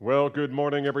Well, good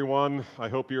morning, everyone. I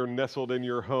hope you're nestled in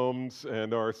your homes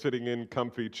and are sitting in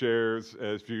comfy chairs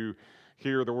as you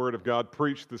hear the Word of God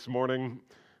preached this morning.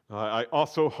 I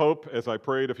also hope, as I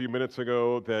prayed a few minutes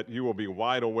ago, that you will be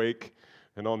wide awake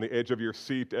and on the edge of your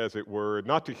seat, as it were,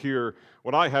 not to hear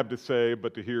what I have to say,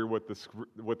 but to hear what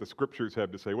the Scriptures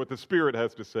have to say, what the Spirit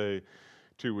has to say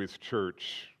to His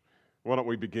church. Why don't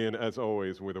we begin, as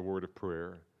always, with a word of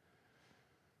prayer?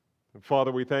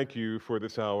 Father, we thank you for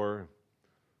this hour.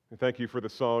 And thank you for the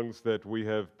songs that we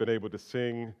have been able to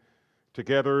sing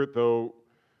together, though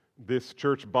this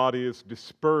church body is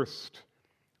dispersed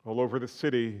all over the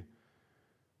city.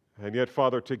 And yet,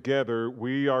 Father, together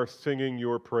we are singing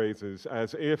your praises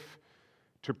as if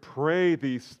to pray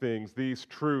these things, these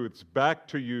truths back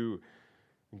to you,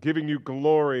 giving you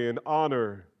glory and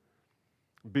honor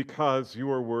because you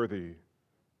are worthy.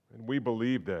 And we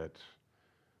believe that.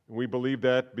 We believe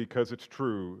that because it's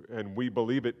true, and we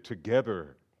believe it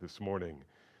together this morning,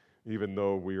 even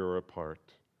though we are apart.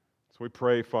 So we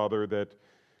pray, Father, that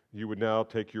you would now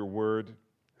take your word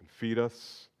and feed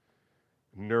us,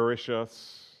 nourish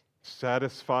us,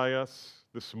 satisfy us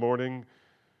this morning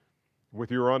with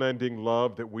your unending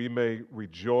love, that we may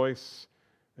rejoice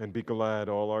and be glad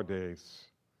all our days.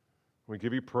 We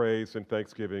give you praise and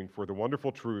thanksgiving for the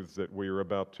wonderful truths that we are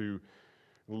about to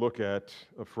look at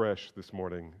afresh this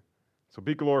morning. So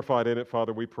be glorified in it,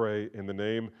 Father, we pray, in the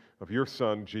name of your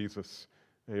Son, Jesus.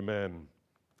 Amen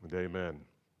and amen.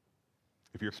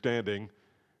 If you're standing,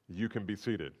 you can be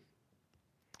seated.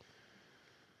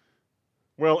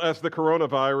 Well, as the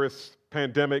coronavirus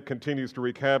pandemic continues to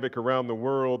wreak havoc around the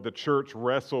world, the church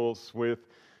wrestles with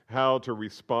how to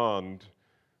respond.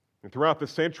 And throughout the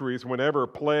centuries, whenever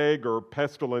plague or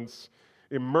pestilence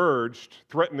emerged,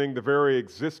 threatening the very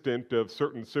existence of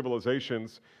certain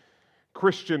civilizations,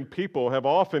 Christian people have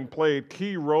often played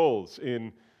key roles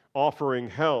in offering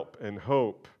help and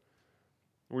hope.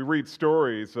 We read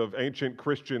stories of ancient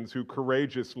Christians who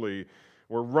courageously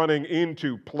were running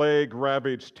into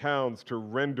plague-ravaged towns to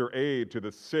render aid to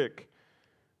the sick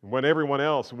when everyone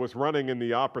else was running in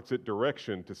the opposite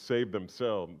direction to save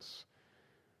themselves.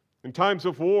 In times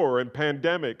of war and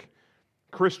pandemic,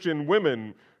 Christian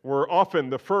women were often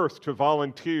the first to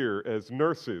volunteer as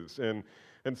nurses, and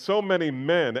so many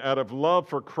men, out of love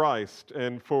for Christ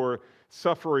and for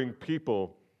suffering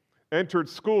people, entered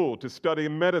school to study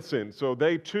medicine so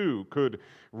they too could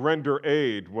render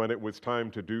aid when it was time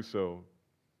to do so.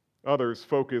 Others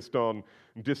focused on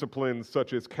disciplines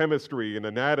such as chemistry and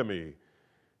anatomy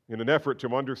in an effort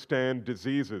to understand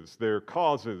diseases, their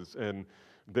causes, and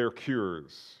their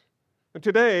cures. And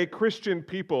today, Christian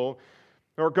people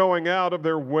are going out of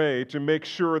their way to make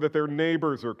sure that their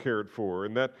neighbors are cared for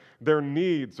and that their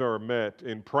needs are met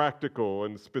in practical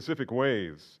and specific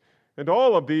ways. And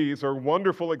all of these are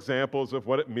wonderful examples of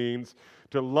what it means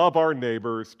to love our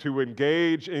neighbors, to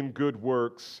engage in good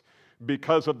works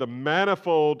because of the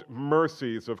manifold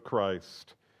mercies of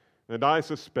Christ. And I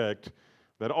suspect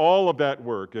that all of that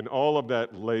work and all of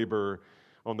that labor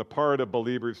on the part of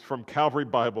believers from Calvary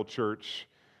Bible Church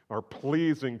are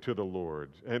pleasing to the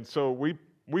Lord. And so we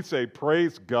say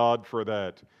praise God for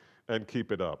that and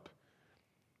keep it up.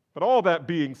 But all that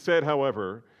being said,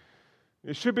 however,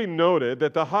 it should be noted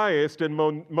that the highest and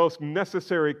most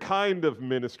necessary kind of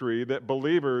ministry that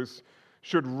believers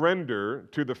should render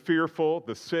to the fearful,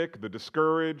 the sick, the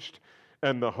discouraged,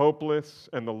 and the hopeless,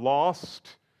 and the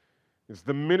lost is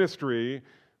the ministry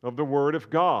of the Word of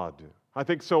God. I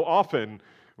think so often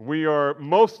we are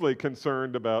mostly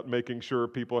concerned about making sure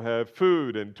people have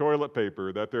food and toilet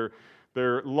paper, that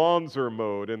their lawns are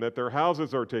mowed, and that their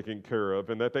houses are taken care of,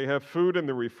 and that they have food in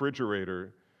the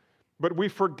refrigerator. But we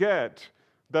forget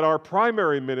that our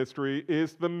primary ministry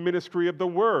is the ministry of the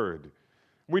Word.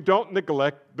 We don't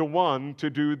neglect the one to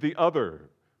do the other.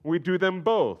 We do them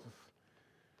both.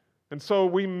 And so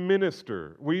we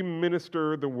minister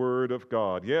the Word of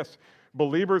God. Yes,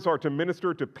 believers are to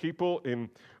minister to people in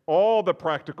all the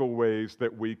practical ways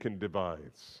that we can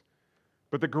devise.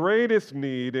 But the greatest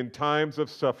need in times of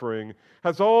suffering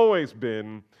has always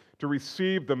been to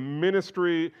receive the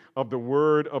ministry of the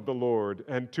Word of the Lord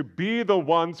and to be the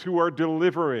ones who are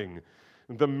delivering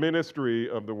the ministry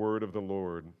of the Word of the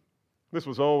Lord. This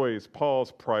was always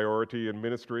Paul's priority in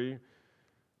ministry.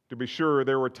 To be sure,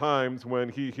 there were times when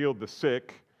he healed the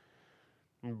sick,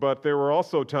 but there were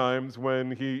also times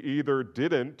when he either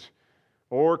didn't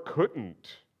or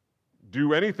couldn't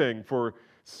do anything for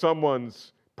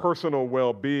someone's personal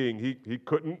well-being. He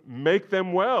couldn't make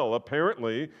them well,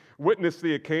 apparently. Witness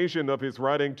the occasion of his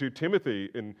writing to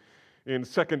Timothy in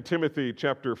 2 Timothy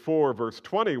chapter 4, verse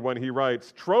 20, when he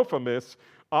writes, "Trophimus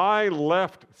I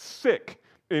left sick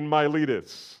in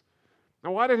Miletus.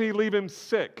 Now, why did he leave him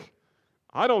sick?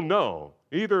 I don't know.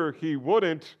 Either he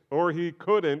wouldn't or he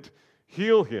couldn't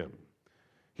heal him.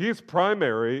 His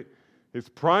primary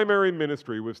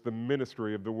ministry was the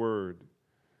ministry of the Word.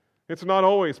 It's not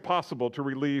always possible to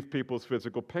relieve people's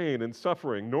physical pain and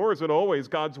suffering, nor is it always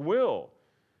God's will.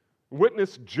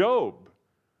 Witness Job,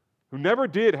 who never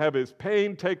did have his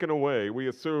pain taken away. We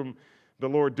assume the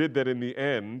Lord did that in the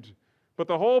end. But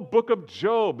the whole book of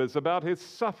Job is about his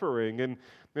suffering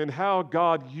and how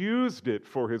God used it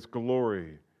for his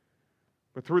glory.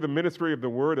 But through the ministry of the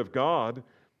Word of God,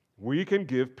 we can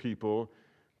give people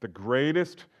the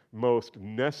greatest, most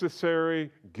necessary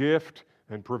gift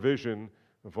and provision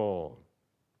of all.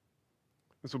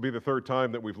 This will be the third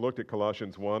time that we've looked at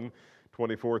Colossians 1,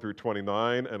 24 through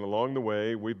 29, and along the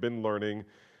way, we've been learning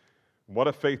what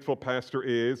a faithful pastor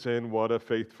is and what a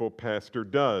faithful pastor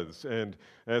does. And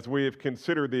as we have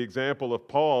considered the example of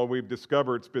Paul, we've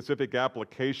discovered specific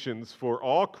applications for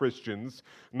all Christians,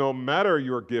 no matter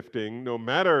your gifting, no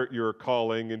matter your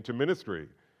calling into ministry.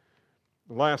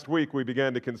 Last week, we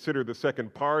began to consider the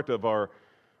second part of our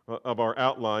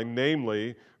outline,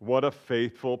 namely, what a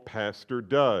faithful pastor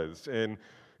does. And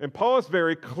Paul is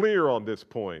very clear on this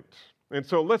point. And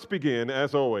so let's begin,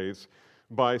 as always,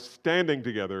 by standing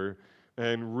together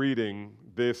and reading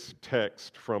this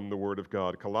text from the Word of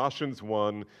God, Colossians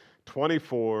 1,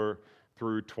 24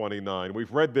 through 29.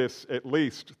 We've read this at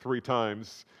least 3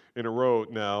 times in a row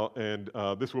now, and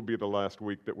this will be the last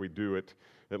week that we do it,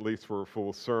 at least for a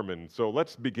full sermon. So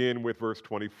let's begin with verse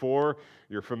 24.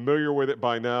 You're familiar with it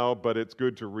by now, but it's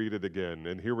good to read it again.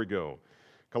 And here we go.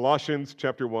 Colossians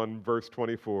chapter 1, verse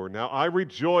 24. Now I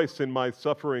rejoice in my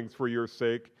sufferings for your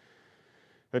sake,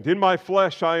 and in my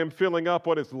flesh I am filling up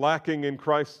what is lacking in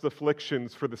Christ's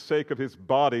afflictions for the sake of his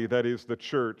body, that is the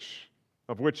church,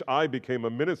 of which I became a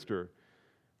minister,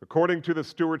 according to the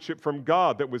stewardship from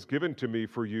God that was given to me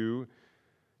for you,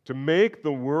 to make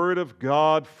the word of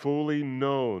God fully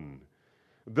known,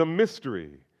 the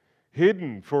mystery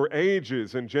hidden for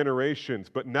ages and generations,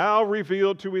 but now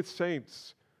revealed to his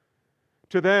saints.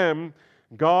 To them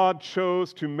God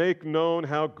chose to make known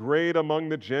how great among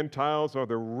the Gentiles are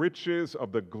the riches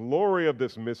of the glory of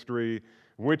this mystery,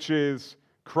 which is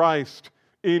Christ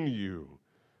in you,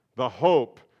 the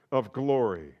hope of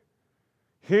glory.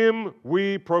 Him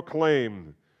we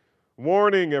proclaim,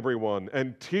 warning everyone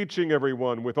and teaching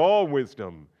everyone with all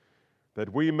wisdom,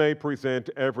 that we may present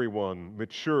everyone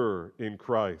mature in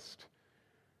Christ.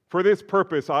 For this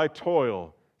purpose I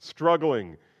toil,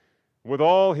 struggling with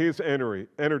all his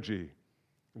energy,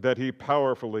 that he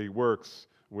powerfully works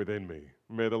within me.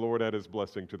 May the Lord add his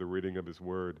blessing to the reading of his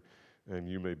word, and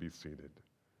you may be seated.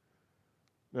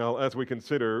 Now, as we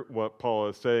consider what Paul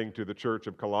is saying to the church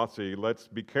of Colossae, let's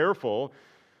be careful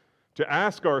to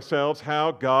ask ourselves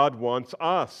how God wants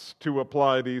us to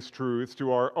apply these truths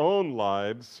to our own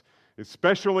lives,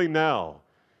 especially now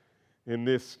in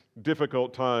this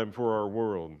difficult time for our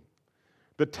world.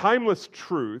 The timeless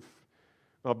truth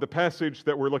of the passage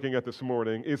that we're looking at this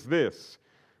morning is this: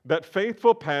 that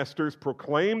faithful pastors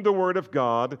proclaim the Word of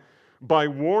God by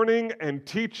warning and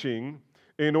teaching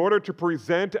in order to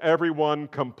present everyone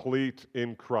complete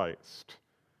in Christ.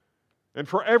 And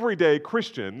for everyday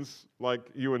Christians, like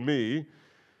you and me,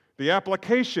 the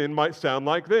application might sound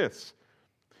like this.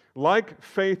 Like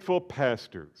faithful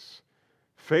pastors,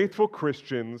 faithful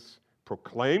Christians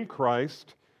proclaim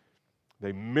Christ,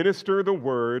 they minister the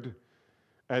Word,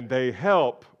 and they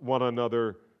help one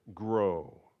another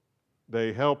grow.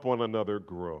 They help one another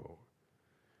grow.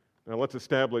 Now let's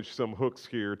establish some hooks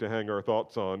here to hang our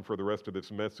thoughts on for the rest of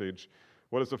this message.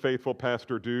 What does a faithful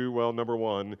pastor do? Well, number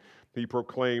 1, he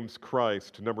proclaims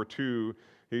Christ. Number 2,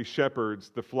 he shepherds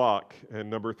the flock. And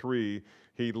number 3,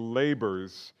 he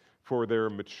labors for their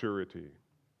maturity.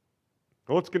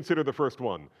 Well, let's consider the first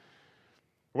one.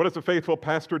 What does a faithful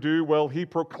pastor do? Well, he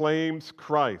proclaims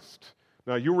Christ.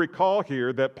 Now, you recall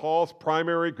here that Paul's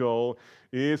primary goal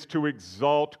is to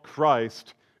exalt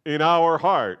Christ in our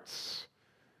hearts.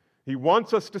 He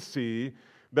wants us to see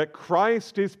that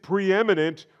Christ is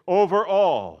preeminent over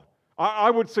all.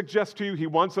 I would suggest to you he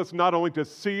wants us not only to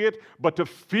see it, but to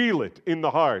feel it in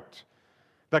the heart.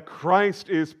 That Christ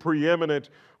is preeminent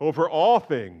over all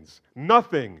things.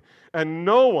 Nothing and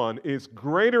no one is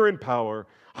greater in power,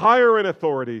 higher in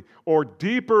authority, or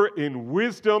deeper in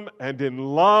wisdom and in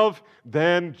love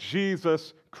than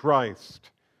Jesus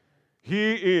Christ.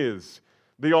 He is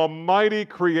the Almighty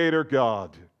Creator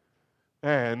God,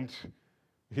 and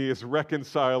He is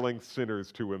reconciling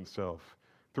sinners to Himself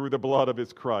through the blood of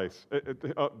His cross.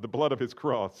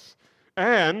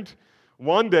 And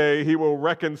one day He will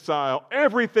reconcile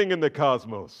everything in the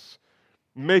cosmos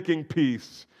making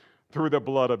peace through the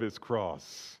blood of his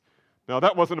cross. Now,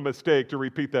 that wasn't a mistake to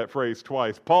repeat that phrase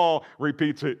twice. Paul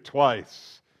repeats it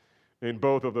twice in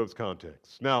both of those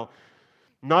contexts. Now,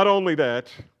 not only that,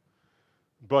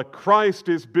 but Christ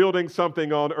is building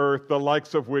something on earth the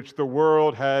likes of which the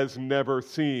world has never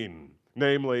seen,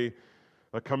 namely,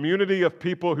 a community of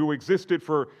people who existed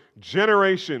for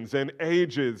generations and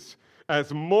ages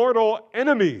as mortal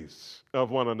enemies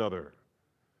of one another.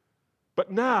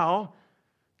 But now,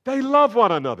 they love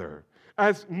one another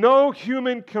as no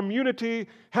human community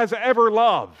has ever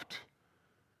loved.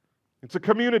 It's a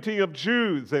community of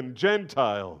Jews and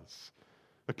Gentiles,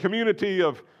 a community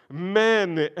of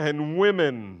men and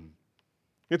women.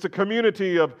 It's a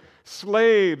community of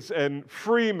slaves and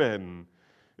free men.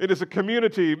 It is a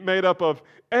community made up of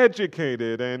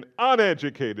educated and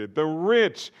uneducated, the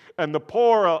rich and the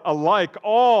poor alike,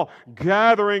 all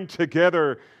gathering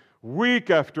together week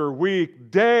after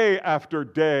week, day after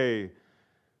day,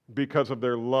 because of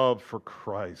their love for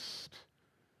Christ.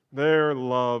 Their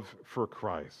love for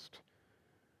Christ.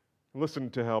 Listen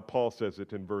to how Paul says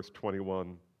it in verse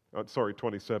 27.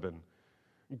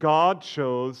 God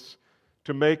chose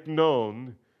to make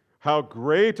known how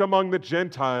great among the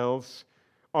Gentiles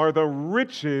are the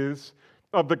riches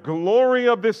of the glory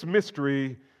of this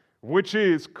mystery, which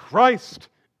is Christ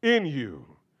in you,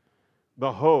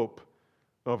 the hope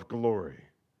of glory.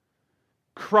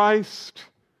 Christ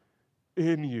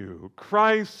in you.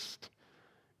 Christ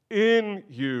in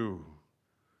you.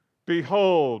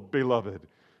 Behold, beloved,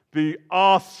 the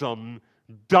awesome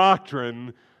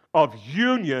doctrine of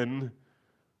union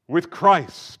with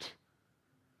Christ.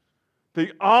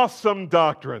 The awesome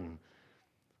doctrine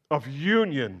of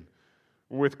union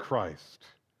with Christ.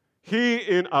 He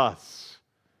in us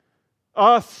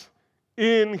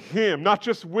in Him, not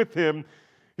just with Him.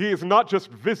 He is not just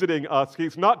visiting us.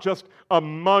 He's not just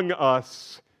among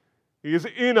us. He is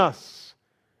in us,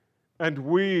 and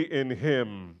we in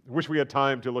Him. I wish we had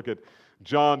time to look at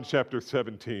John chapter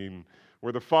 17,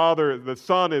 where the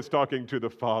Son is talking to the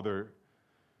Father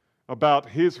about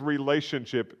His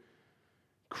relationship,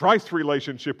 Christ's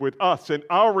relationship with us, and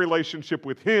our relationship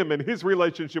with Him, and His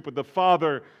relationship with the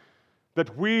Father,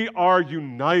 that we are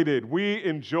united. We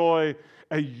enjoy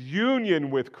a union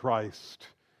with Christ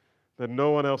that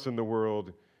no one else in the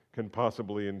world can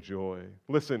possibly enjoy.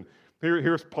 Listen,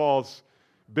 here's Paul's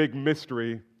big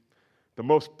mystery. The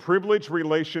most privileged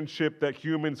relationship that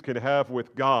humans can have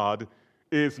with God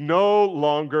is no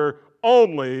longer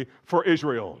only for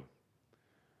Israel.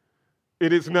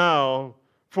 It is now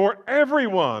for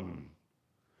everyone.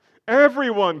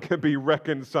 Everyone can be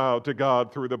reconciled to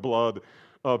God through the blood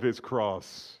of His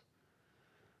cross.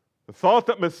 The thought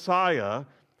that Messiah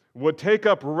would take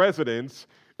up residence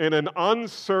in an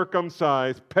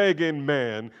uncircumcised pagan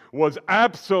man was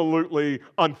absolutely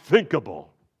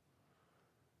unthinkable.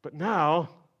 But now,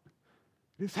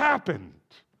 it's happened.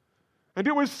 And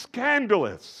it was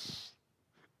scandalous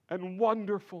and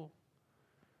wonderful.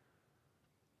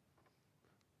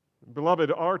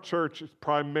 Beloved, our church is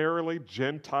primarily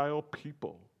Gentile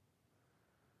people.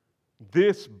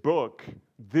 This book,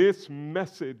 this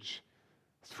message,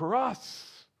 is for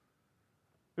us.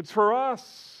 It's for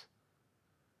us.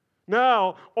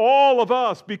 Now, all of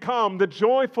us become the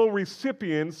joyful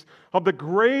recipients of the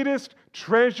greatest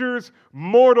treasures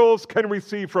mortals can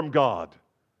receive from God.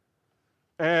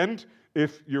 And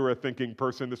if you're a thinking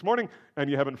person this morning and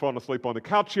you haven't fallen asleep on the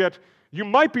couch yet, you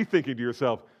might be thinking to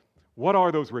yourself, what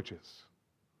are those riches?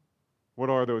 What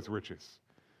are those riches?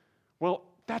 Well,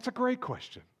 that's a great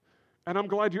question. And I'm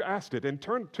glad you asked it. And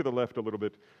turn to the left a little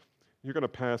bit. You're going to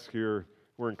pass here.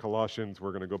 We're in Colossians.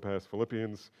 We're going to go past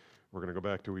Philippians. We're going to go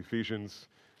back to Ephesians.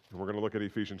 And we're going to look at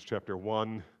Ephesians chapter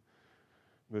 1.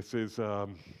 This is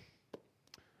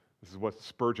what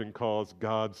Spurgeon calls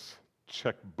God's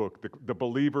checkbook, the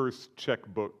believer's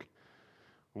checkbook.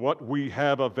 What we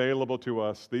have available to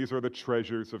us, these are the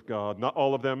treasures of God. Not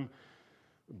all of them,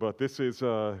 but this is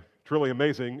truly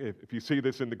amazing. If you see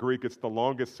this in the Greek, it's the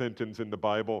longest sentence in the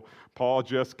Bible. Paul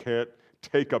just can't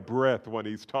take a breath when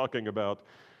he's talking about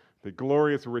the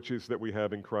glorious riches that we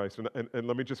have in Christ. And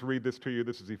let me just read this to you.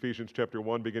 This is Ephesians chapter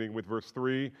 1, beginning with verse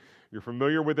 3. You're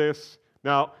familiar with this.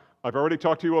 Now, I've already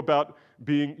talked to you about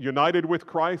being united with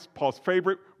Christ. Paul's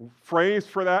favorite phrase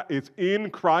for that is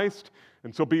in Christ.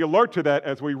 And so be alert to that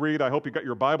as we read. I hope you got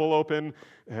your Bible open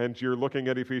and you're looking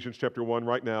at Ephesians chapter 1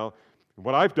 right now.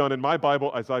 What I've done in my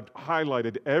Bible is I've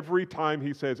highlighted every time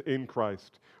he says in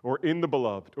Christ or in the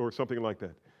beloved or something like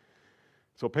that.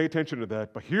 So pay attention to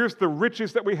that. But here's the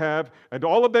riches that we have, and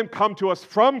all of them come to us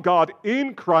from God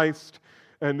in Christ,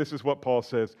 And this is what Paul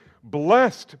says: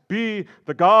 "Blessed be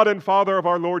the God and Father of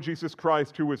our Lord Jesus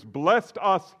Christ, who has blessed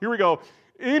us," here we go,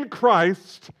 "in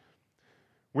Christ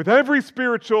with every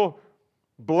spiritual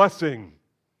blessing,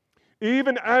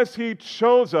 even as He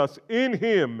chose us in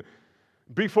Him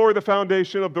before the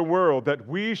foundation of the world, that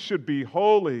we should be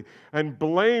holy and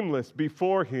blameless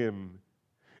before Him.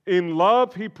 In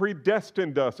love He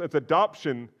predestined us as to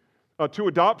adoption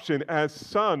as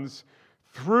sons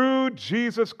through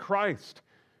Jesus Christ,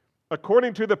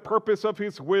 according to the purpose of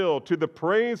His will, to the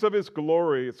praise of His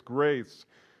glorious grace,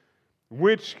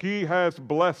 which He has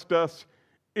blessed us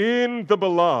in the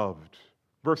Beloved."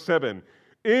 Verse 7,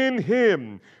 "In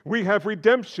Him we have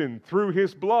redemption through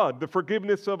His blood, the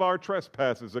forgiveness of our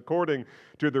trespasses, according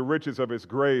to the riches of His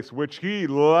grace, which He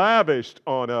lavished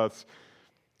on us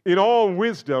in all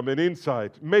wisdom and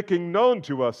insight, making known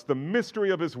to us the mystery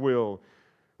of His will,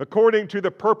 according to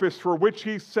the purpose for which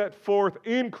He set forth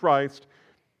in Christ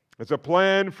as a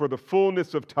plan for the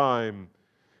fullness of time,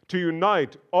 to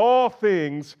unite all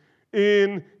things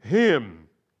in Him,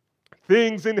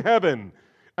 things in heaven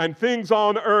and things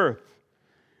on earth.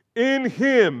 In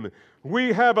Him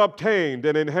we have obtained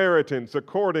an inheritance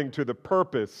according to the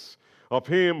purpose of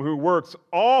Him who works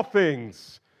all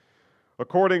things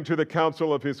according to the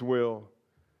counsel of His will,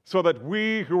 so that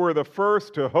we who were the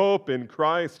first to hope in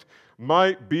Christ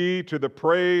might be to the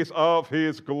praise of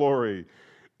His glory.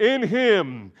 In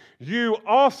Him you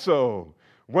also,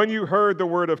 when you heard the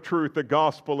word of truth, the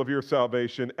gospel of your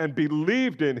salvation, and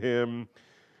believed in Him,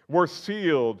 were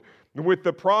sealed with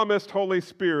the promised Holy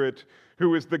Spirit,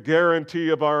 who is the guarantee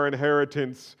of our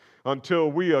inheritance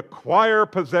until we acquire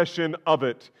possession of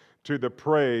it to the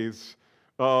praise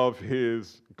of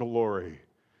His glory."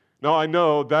 Now, I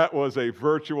know that was a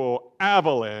virtual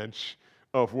avalanche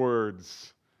of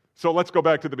words. So let's go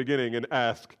back to the beginning and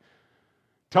ask,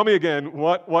 tell me again,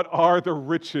 what are the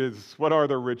riches? What are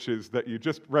the riches that you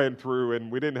just ran through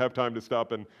and we didn't have time to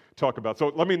stop and talk about? So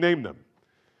let me name them.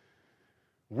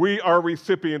 We are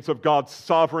recipients of God's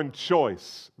sovereign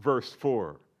choice, verse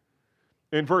 4.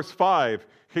 In verse 5,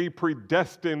 He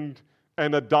predestined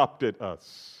and adopted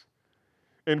us.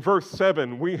 In verse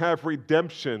 7, we have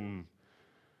redemption,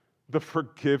 the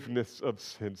forgiveness of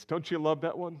sins. Don't you love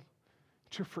that one?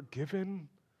 That you're forgiven?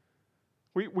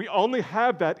 We only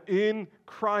have that in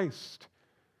Christ.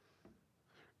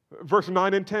 Verse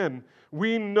 9 and 10,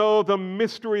 we know the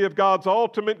mystery of God's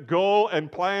ultimate goal and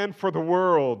plan for the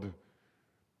world.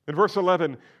 In verse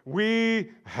 11,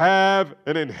 we have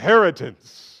an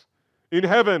inheritance in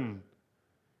heaven.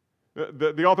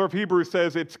 The author of Hebrews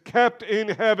says it's kept in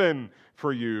heaven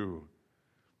for you.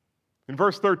 In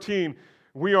verse 13,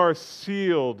 we are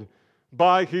sealed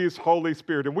by His Holy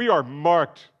Spirit, and we are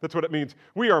marked. That's what it means.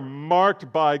 We are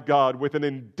marked by God with an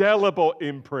indelible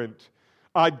imprint,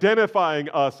 identifying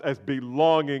us as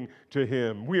belonging to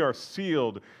Him. We are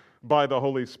sealed by the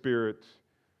Holy Spirit.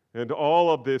 And all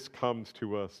of this comes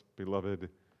to us, beloved,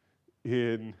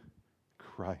 in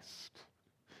Christ,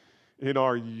 in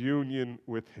our union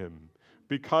with Him.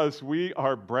 Because we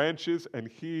are branches and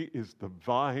He is the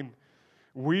vine,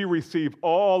 we receive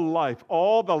all life.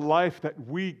 All the life that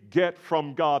we get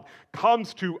from God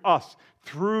comes to us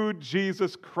through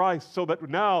Jesus Christ, so that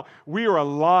now we are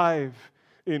alive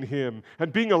in Him.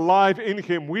 And being alive in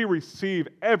Him, we receive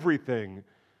everything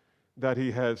that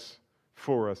He has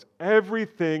for us.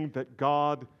 Everything that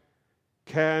God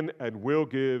can and will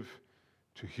give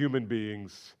to human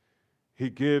beings, He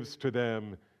gives to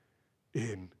them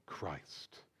in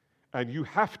Christ. And you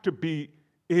have to be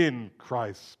in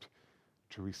Christ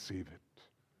to receive it.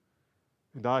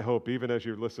 And I hope, even as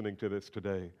you're listening to this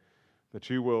today, that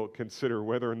you will consider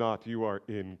whether or not you are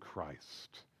in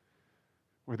Christ,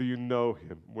 whether you know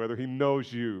Him, whether He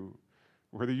knows you,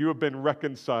 whether you have been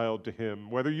reconciled to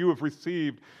Him, whether you have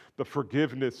received the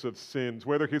forgiveness of sins,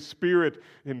 whether His Spirit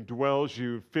indwells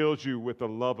you, fills you with the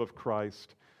love of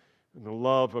Christ and the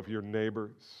love of your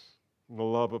neighbors and the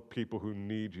love of people who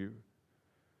need you.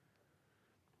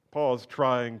 Paul is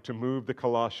trying to move the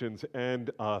Colossians and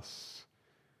us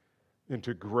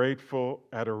into grateful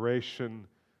adoration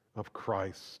of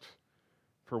Christ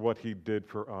for what He did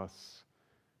for us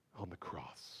on the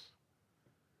cross.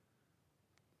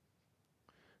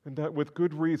 And that with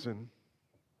good reason,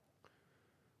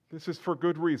 this is for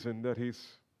good reason that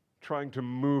he's trying to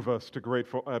move us to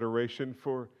grateful adoration,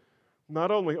 for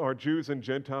not only are Jews and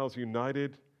Gentiles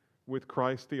united with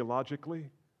Christ theologically,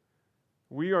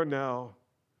 we are now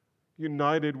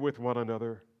united with one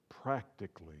another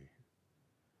practically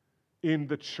in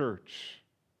the church.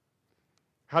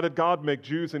 How did God make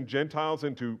Jews and Gentiles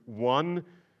into one?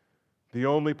 The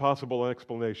only possible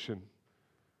explanation: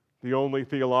 The only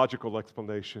theological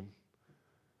explanation,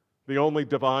 the only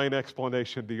divine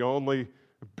explanation, the only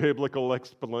biblical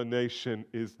explanation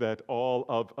is that all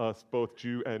of us, both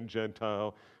Jew and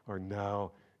Gentile, are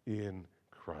now in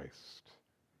Christ.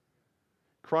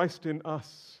 Christ in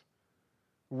us,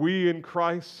 we in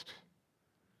Christ,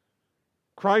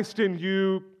 Christ in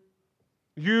you,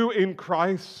 you in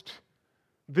Christ.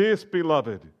 This,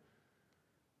 beloved,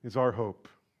 is our hope.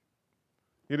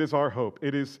 It is our hope.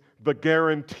 It is the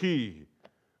guarantee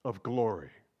of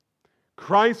glory.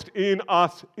 Christ in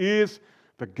us is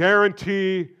the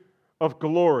guarantee of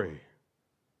glory.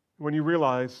 When you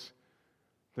realize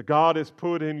that God has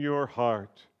put in your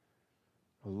heart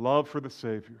a love for the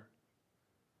Savior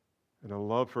and a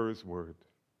love for His Word.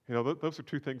 You know, those are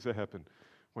two things that happen.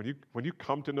 When you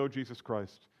come to know Jesus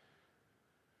Christ,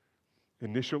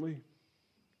 initially,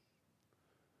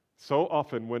 so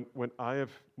often when I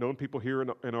have known people here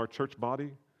in our church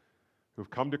body who've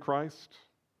come to Christ,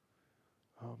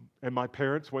 and my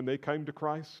parents when they came to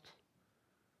Christ,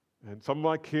 and some of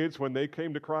my kids when they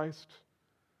came to Christ,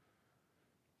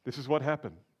 this is what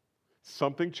happened.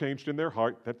 Something changed in their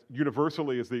heart. That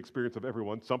universally is the experience of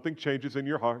everyone. Something changes in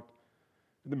your heart.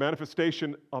 And the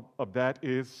manifestation of that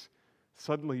is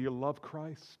suddenly you love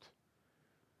Christ.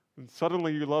 And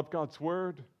suddenly you love God's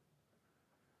Word.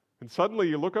 And suddenly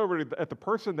you look over at the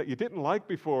person that you didn't like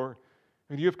before,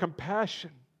 and you have compassion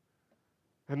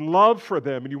and love for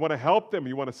them, and you want to help them,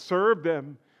 you want to serve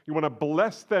them, you want to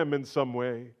bless them in some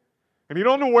way. And you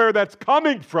don't know where that's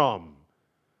coming from.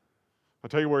 I'll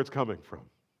tell you where it's coming from.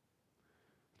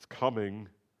 It's coming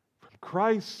from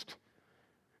Christ.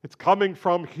 It's coming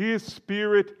from His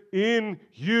Spirit in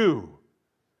you.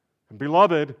 And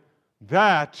beloved,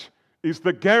 that is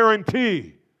the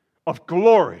guarantee of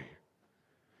glory.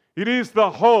 It is the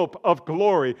hope of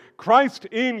glory. Christ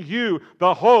in you,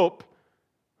 the hope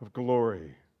of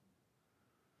glory.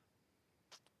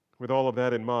 With all of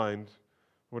that in mind,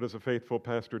 what does a faithful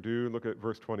pastor do? Look at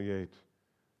verse 28.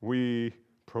 We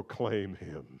proclaim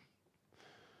Him.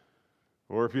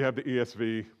 Or if you have the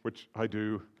ESV, which I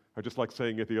do, I just like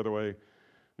saying it the other way.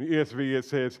 In the ESV it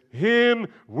says, Him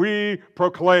we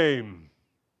proclaim.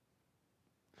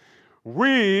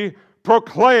 We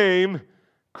proclaim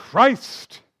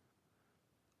Christ.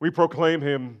 We proclaim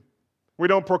Him. We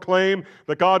don't proclaim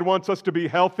that God wants us to be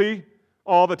healthy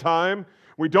all the time.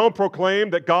 We don't proclaim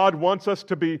that God wants us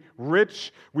to be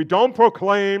rich. We don't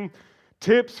proclaim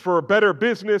tips for a better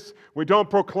business. We don't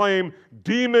proclaim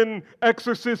demon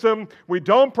exorcism. We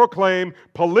don't proclaim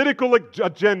political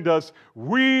agendas.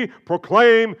 We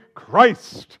proclaim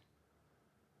Christ.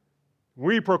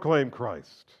 We proclaim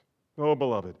Christ. Oh,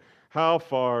 beloved, how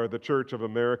far the Church of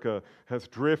America has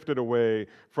drifted away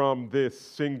from this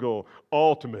single,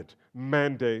 ultimate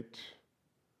mandate.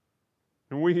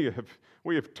 And we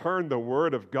have turned the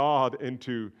Word of God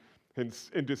into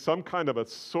some kind of a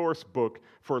source book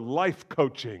for life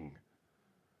coaching.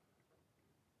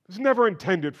 It was never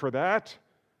intended for that.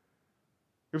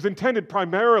 It was intended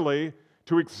primarily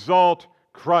to exalt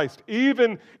Christ,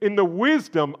 even in the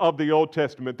wisdom of the Old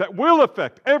Testament that will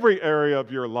affect every area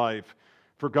of your life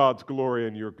for God's glory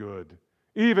and your good.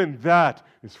 Even that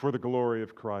is for the glory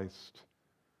of Christ.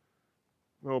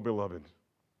 Oh, beloved,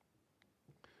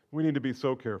 we need to be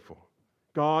so careful.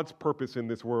 God's purpose in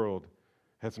this world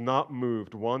has not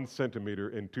moved 1 centimeter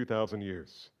in 2,000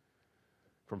 years.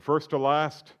 From first to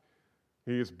last,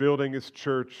 He is building His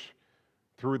church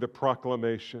through the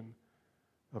proclamation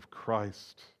of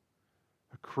Christ,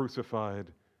 a crucified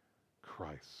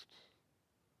Christ.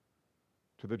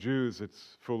 To the Jews,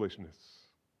 it's foolishness.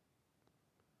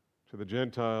 To the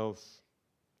Gentiles,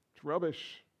 it's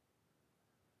rubbish.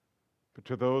 But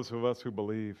to those of us who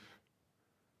believe,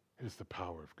 it is the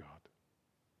power of God.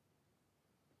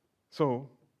 So,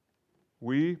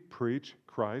 we preach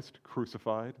Christ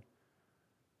crucified,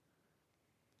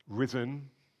 risen,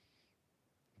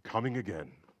 coming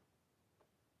again.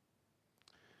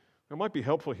 It might be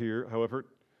helpful here, however,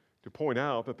 to point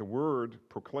out that the word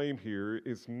proclaim here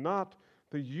is not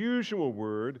the usual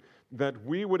word that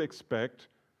we would expect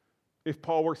if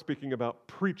Paul were speaking about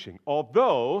preaching,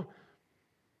 although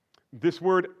this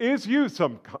word is used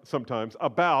sometimes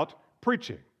about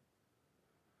preaching.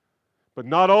 But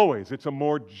not always. It's a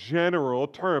more general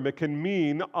term. It can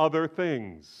mean other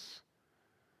things.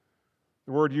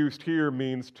 The word used here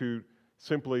means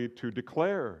simply to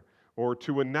declare or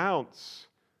to announce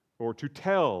or to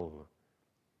tell.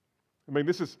 I mean,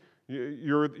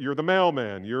 you're the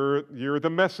mailman, you're the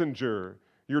messenger,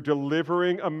 you're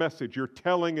delivering a message, you're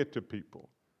telling it to people.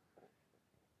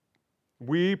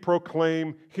 We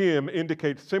proclaim Him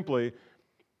indicates simply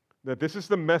that this is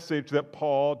the message that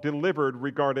Paul delivered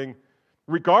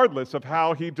regardless of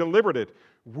how he delivered it.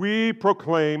 We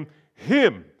proclaim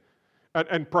him.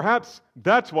 And perhaps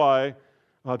that's why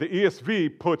the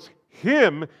ESV puts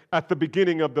him at the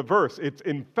beginning of the verse. It's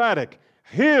emphatic.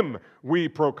 Him we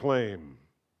proclaim.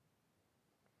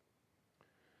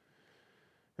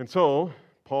 And so,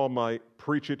 Paul might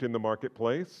preach it in the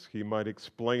marketplace. He might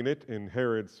explain it in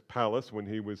Herod's palace when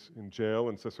he was in jail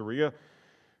in Caesarea,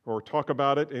 or talk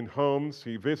about it in homes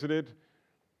he visited.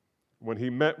 When he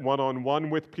met one-on-one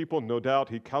with people, no doubt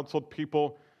he counseled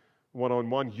people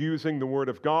one-on-one using the Word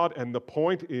of God. And the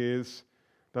point is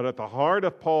that at the heart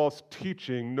of Paul's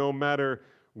teaching, no matter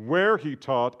where he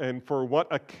taught and for what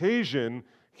occasion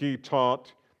he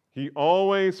taught, he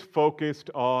always focused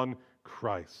on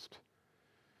Christ.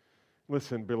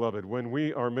 Listen, beloved, when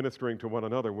we are ministering to one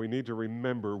another, we need to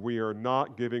remember we are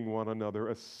not giving one another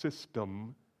a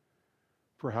system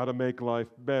for how to make life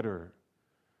better.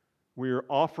 We are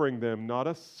offering them not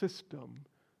a system,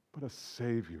 but a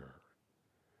Savior.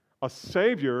 A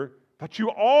Savior that you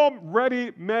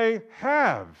already may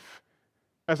have.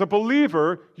 As a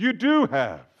believer, you do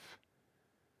have.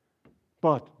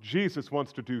 But Jesus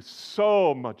wants to do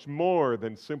so much more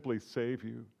than simply save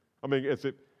you. I mean,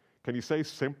 can you say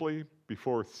simply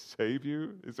before save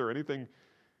you? Is there anything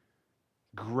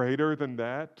greater than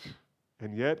that?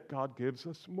 And yet, God gives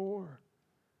us more.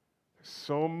 There's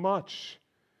so much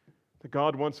that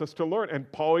God wants us to learn.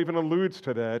 And Paul even alludes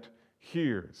to that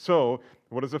here. So,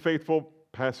 what does a faithful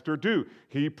pastor do?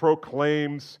 He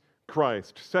proclaims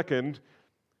Christ. Second,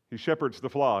 he shepherds the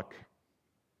flock.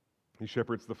 He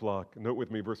shepherds the flock. Note with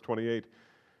me verse 28.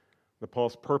 That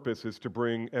Paul's purpose is to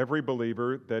bring every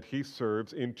believer that he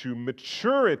serves into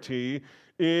maturity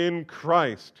in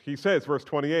Christ. He says, verse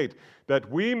 28, that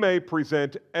we may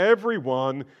present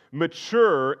everyone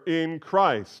mature in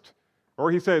Christ. Or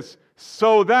he says,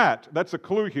 so that's a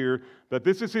clue here, that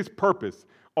this is his purpose.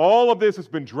 All of this has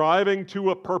been driving to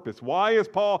a purpose. Why is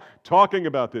Paul talking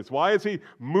about this? Why is he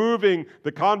moving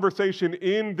the conversation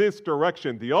in this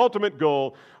direction? The ultimate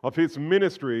goal of his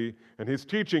ministry and his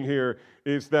teaching here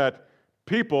is that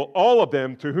people, all of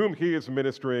them to whom he is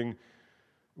ministering,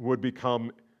 would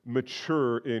become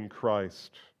mature in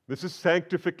Christ. This is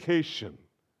sanctification.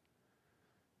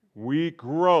 We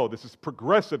grow. This is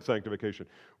progressive sanctification.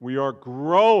 We are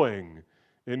growing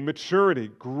in maturity,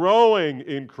 growing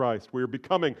in Christ. We are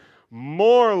becoming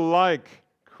more like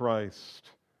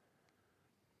Christ.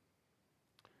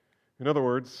 In other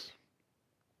words,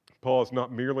 Paul is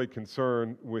not merely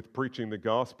concerned with preaching the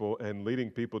gospel and leading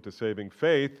people to saving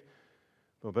faith,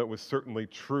 though that was certainly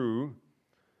true.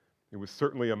 It was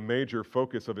certainly a major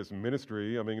focus of his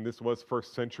ministry. I mean, this was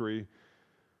first century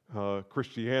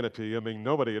Christianity. I mean,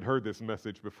 nobody had heard this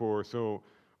message before, so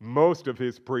most of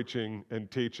his preaching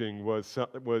and teaching was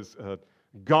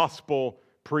gospel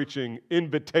preaching,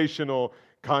 invitational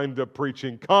kind of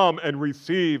preaching. Come and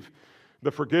receive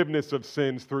the forgiveness of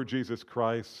sins through Jesus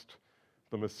Christ,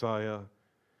 the Messiah.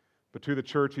 But to the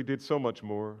church, he did so much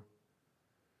more.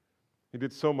 He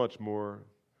did so much more.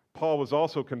 Paul was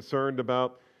also concerned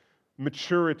about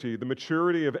maturity, the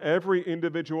maturity of every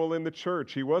individual in the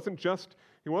church. He wasn't just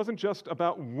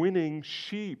about winning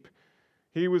sheep.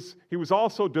 He was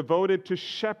also devoted to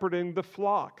shepherding the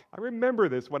flock. I remember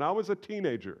this when I was a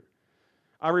teenager.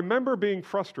 I remember being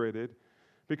frustrated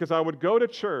because I would go to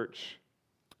church,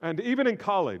 and even in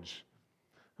college,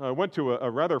 I went to a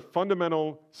rather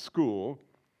fundamental school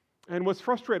and was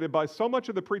frustrated by so much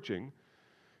of the preaching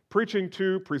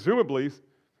to presumably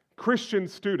Christian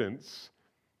students,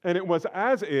 and it was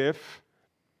as if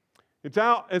it's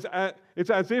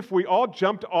as if we all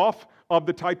jumped off of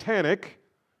the Titanic,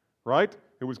 right?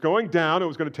 It was going down. It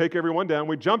was going to take everyone down.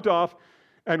 We jumped off,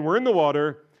 and we're in the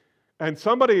water, and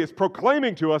somebody is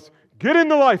proclaiming to us, get in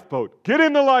the lifeboat, get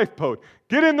in the lifeboat,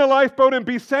 get in the lifeboat and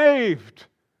be saved.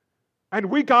 And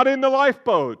we got in the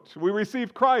lifeboat. We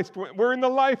received Christ. We're in the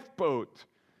lifeboat.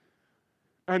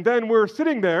 And then we're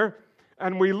sitting there,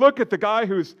 and we look at the guy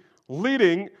who's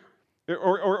leading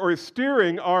or is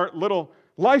steering our little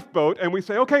lifeboat, and we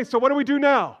say, okay, so what do we do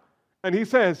now? And he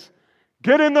says,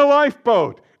 get in the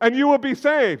lifeboat, and you will be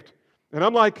saved. And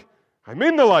I'm like, I'm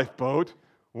in the lifeboat.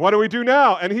 What do we do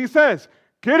now? And he says,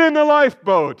 get in the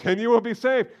lifeboat, and you will be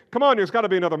saved. Come on, there's got to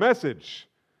be another message.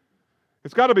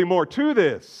 There's got to be more to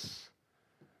this.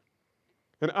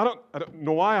 And I don't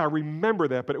know why I remember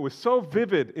that, but it was so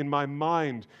vivid in my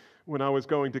mind when I was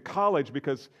going to college,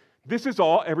 because this is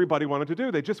all everybody wanted to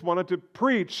do. They just wanted to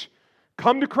preach,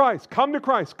 come to Christ, come to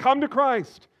Christ, come to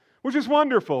Christ, which is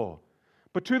wonderful.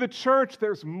 But to the church,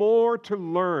 there's more to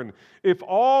learn. If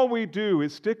all we do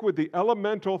is stick with the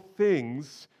elemental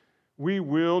things, we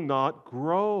will not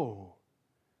grow.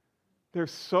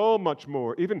 There's so much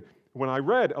more. Even when I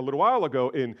read a little while ago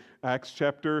in Acts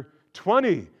chapter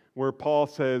 20, where Paul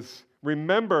says,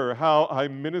 remember how I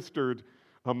ministered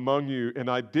among you, and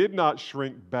I did not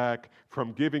shrink back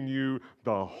from giving you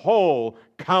the whole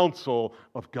counsel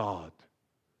of God.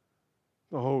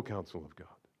 The whole counsel of God.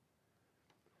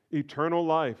 Eternal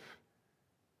life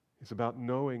is about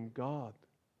knowing God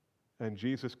and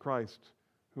Jesus Christ,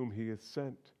 whom He has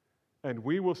sent. And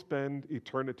we will spend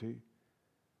eternity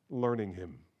learning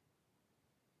Him,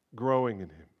 growing in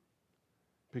Him,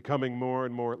 becoming more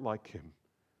and more like Him.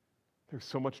 There's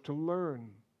so much to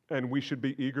learn, and we should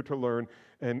be eager to learn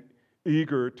and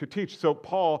eager to teach. So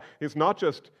Paul is not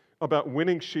just about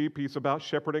winning sheep, he's about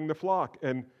shepherding the flock.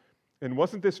 And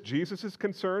wasn't this Jesus'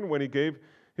 concern when He gave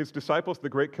His disciples the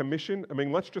Great Commission? I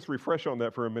mean, let's just refresh on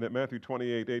that for a minute. Matthew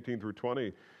 28, 18 through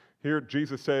 20. Here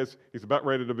Jesus says He's about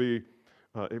ready to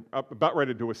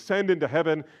ascend into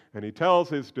heaven, and He tells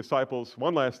His disciples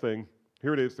one last thing.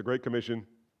 Here it is, the Great Commission.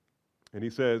 And He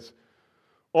says,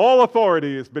 all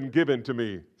authority has been given to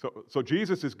me. So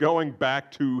Jesus is going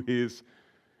back to His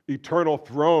eternal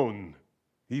throne.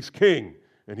 He's king,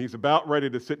 and He's about ready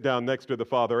to sit down next to the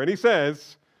Father. And He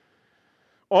says,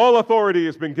 all authority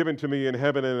has been given to me in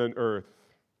heaven and on earth.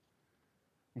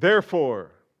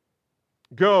 Therefore,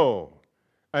 go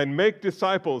and make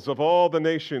disciples of all the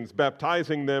nations,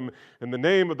 baptizing them in the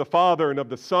name of the Father and of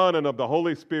the Son and of the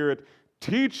Holy Spirit,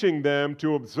 teaching them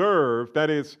to observe, that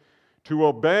is, to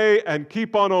obey and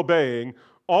keep on obeying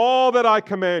all that I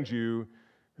command you,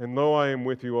 and lo, I am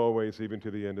with you always, even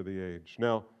to the end of the age.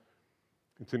 Now,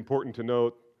 it's important to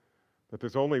note that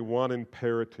there's only one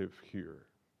imperative here.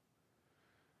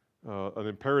 An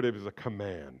imperative is a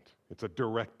command. It's a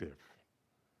directive.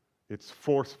 It's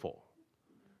forceful.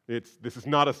 This is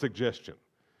not a suggestion.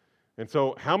 And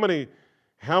so how many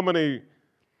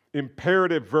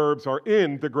imperative verbs are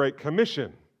in the Great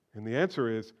Commission? And the answer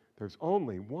is there's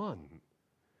only one.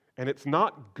 And it's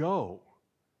not go.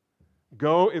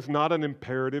 Go is not an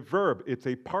imperative verb. It's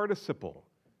a participle.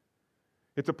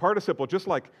 It's a participle, just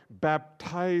like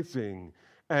baptizing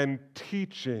and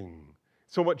teaching.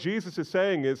 So what Jesus is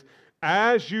saying is,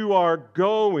 as you are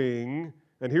going,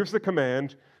 and here's the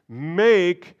command,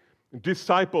 make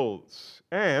disciples.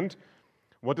 And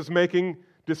what does making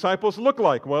disciples look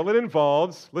like? Well, it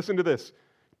involves, listen to this,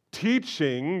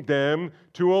 teaching them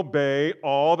to obey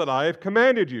all that I have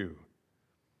commanded you.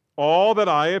 All that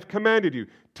I have commanded you.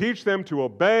 Teach them to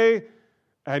obey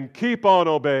and keep on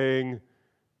obeying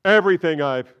everything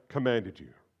I've commanded you.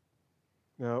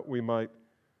 Now, we might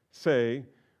say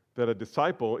that a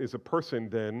disciple is a person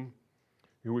then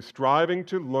who is striving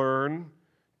to learn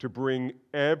to bring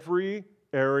every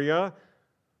area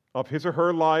of his or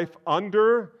her life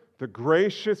under the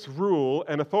gracious rule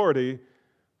and authority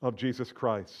of Jesus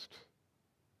Christ.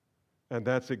 And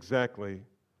that's exactly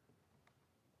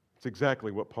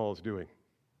what Paul's doing.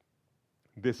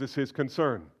 This is his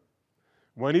concern.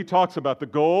 When he talks about the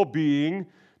goal being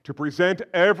to present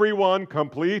everyone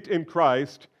complete in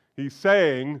Christ, he's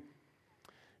saying,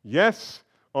 yes,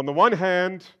 on the one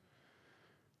hand,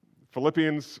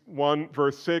 Philippians 1,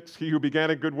 verse 6, he who began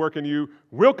a good work in you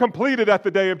will complete it at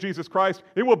the day of Jesus Christ.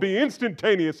 It will be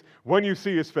instantaneous when you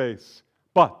see His face.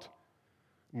 But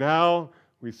now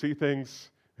we see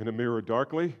things in a mirror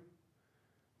darkly.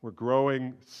 We're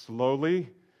growing slowly.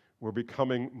 We're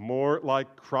becoming more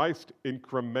like Christ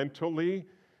incrementally.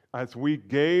 As we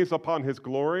gaze upon His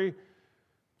glory,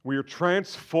 we are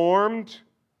transformed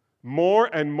more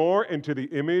and more into the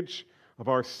image of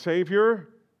our Savior.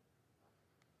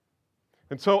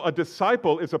 And so a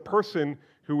disciple is a person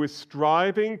who is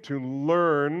striving to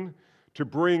learn to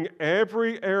bring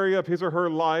every area of his or her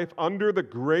life under the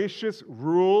gracious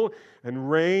rule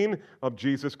and reign of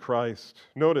Jesus Christ.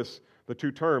 Notice the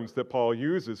two terms that Paul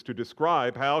uses to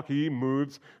describe how he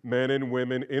moves men and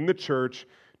women in the church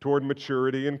toward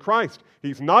maturity in Christ.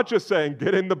 He's not just saying,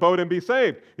 get in the boat and be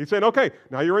saved. He's saying, okay,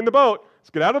 now you're in the boat. Let's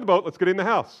get out of the boat. Let's get in the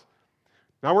house.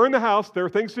 Now we're in the house. There are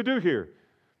things to do here.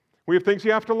 We have things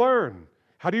you have to learn.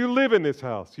 How do you live in this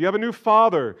house? You have a new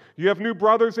father. You have new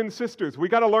brothers and sisters. We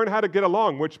got to learn how to get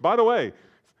along, which, by the way,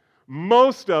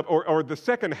 most of, or the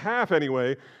second half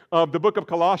anyway, of the book of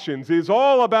Colossians is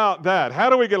all about that. How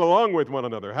do we get along with one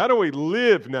another? How do we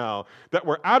live now that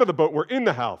we're out of the boat, we're in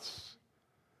the house?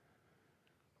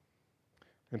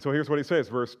 And so here's what he says,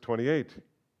 verse 28.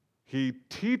 He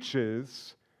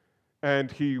teaches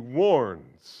and he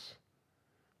warns.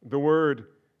 The word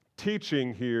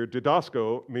teaching here,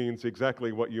 didasko, means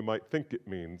exactly what you might think it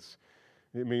means.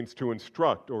 It means to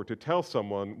instruct or to tell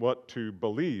someone what to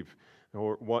believe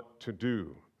or what to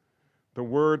do. The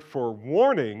word for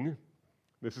warning,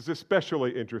 this is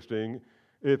especially interesting,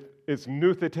 it's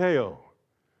noutheteo.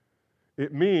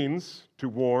 It means to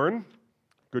warn,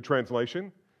 good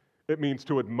translation. It means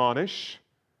to admonish.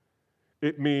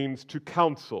 It means to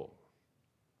counsel.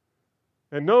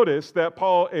 And notice that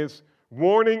Paul is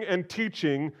warning and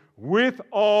teaching with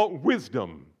all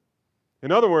wisdom.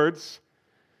 In other words,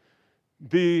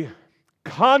 the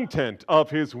content of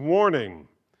his warning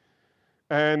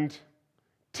and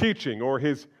teaching, or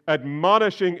his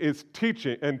admonishing is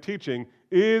teaching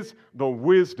is the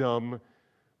wisdom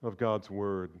of God's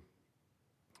Word.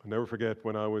 I'll never forget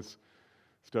when I was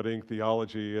studying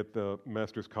theology at the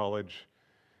Master's College,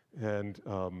 and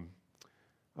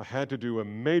I had to do a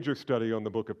major study on the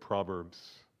book of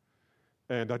Proverbs.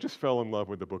 And I just fell in love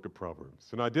with the book of Proverbs.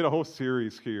 And I did a whole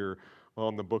series here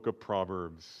on the book of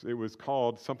Proverbs. It was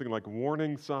called something like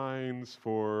Warning Signs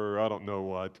for I don't know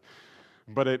what.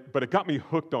 But it got me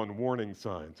hooked on warning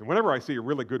signs. And whenever I see a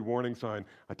really good warning sign,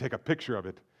 I take a picture of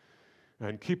it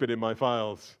and keep it in my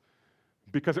files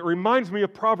because it reminds me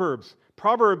of Proverbs.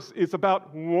 Proverbs is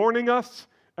about warning us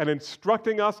and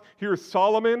instructing us. Here's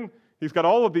Solomon. He's got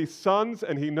all of these sons,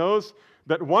 and he knows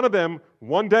that one of them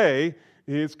one day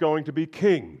is going to be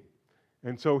king.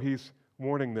 And so he's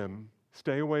warning them,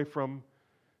 stay away from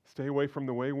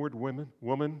the wayward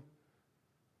woman.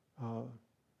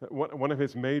 One of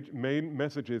his main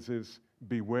messages is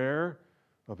beware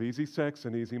of easy sex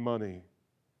and easy money.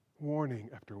 Warning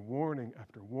after warning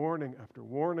after warning after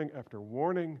warning after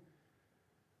warning.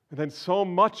 And then so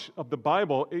much of the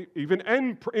Bible, even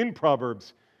in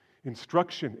Proverbs,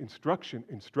 instruction, instruction,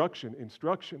 instruction,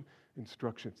 instruction,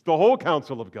 instructions. The whole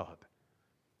counsel of God,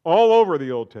 all over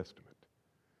the Old Testament.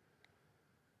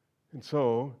 And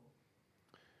so,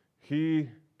 he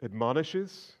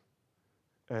admonishes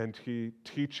and he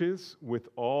teaches with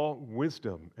all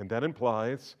wisdom. And that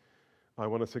implies, I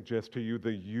want to suggest to you,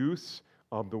 the use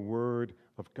of the Word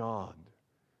of God.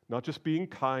 Not just being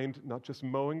kind, not just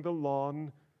mowing the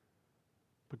lawn,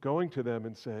 but going to them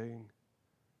and saying,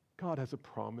 God has a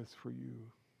promise for you.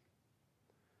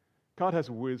 God has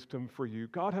wisdom for you.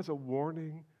 God has a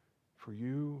warning for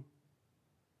you.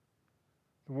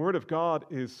 The Word of God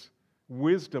is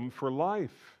wisdom for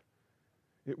life.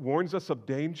 It warns us of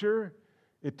danger.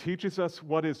 It teaches us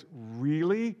what is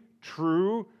really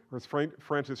true, or as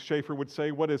Francis Schaeffer would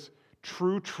say, what is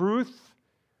true truth.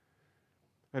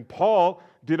 And Paul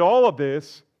did all of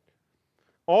this,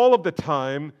 all of the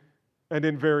time, and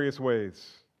in various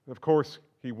ways. Of course,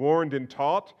 he warned and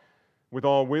taught with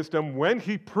all wisdom when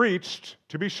he preached,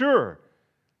 to be sure.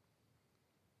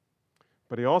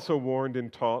 But he also warned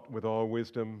and taught with all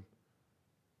wisdom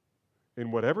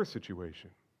in whatever situation,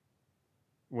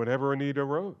 whenever a need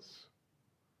arose.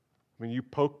 When you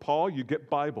poke Paul, you get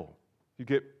Bible. You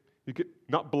get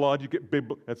not blood, you get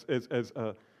as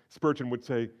Spurgeon would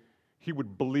say, he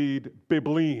would bleed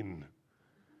bibline.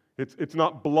 It's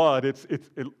not blood,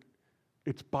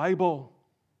 it's Bible.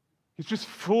 He's just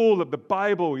full of the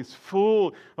Bible. He's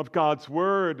full of God's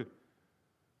Word.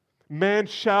 Man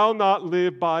shall not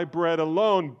live by bread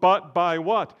alone, but by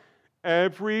what?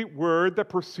 Every word that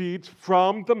proceeds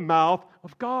from the mouth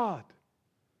of God.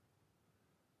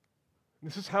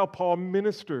 This is how Paul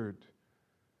ministered.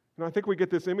 And I think we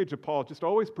get this image of Paul just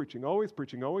always preaching, always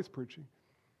preaching, always preaching.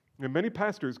 And many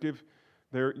pastors give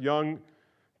their young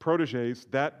proteges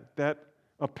that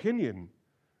opinion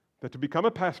that to become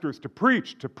a pastor is to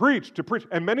preach, to preach, to preach.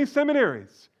 And many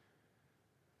seminaries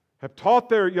have taught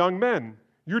their young men,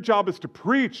 your job is to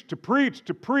preach, to preach,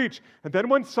 to preach. And then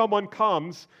when someone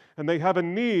comes and they have a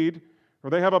need, or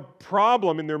they have a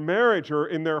problem in their marriage or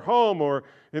in their home or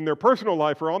in their personal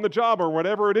life or on the job or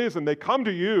whatever it is, and they come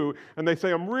to you and they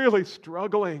say, I'm really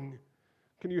struggling.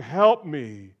 Can you help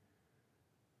me?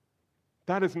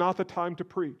 That is not the time to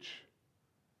preach.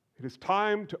 It is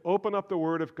time to open up the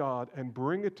Word of God and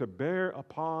bring it to bear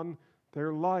upon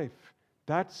their life,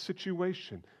 that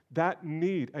situation, that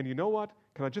need. And you know what?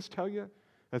 Can I just tell you,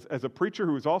 as a preacher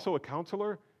who is also a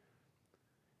counselor,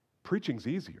 preaching's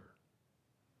easier.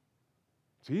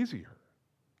 It's easier.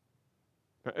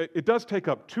 It does take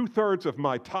up 2/3 of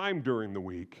my time during the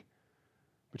week.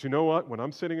 But you know what? When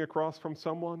I'm sitting across from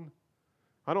someone,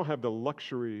 I don't have the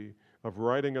luxury of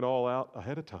writing it all out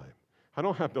ahead of time. I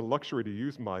don't have the luxury to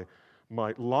use my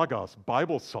Logos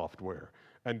Bible software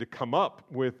and to come up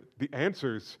with the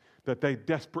answers that they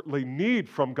desperately need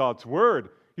from God's Word.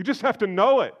 You just have to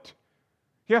know it.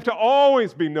 You have to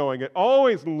always be knowing it,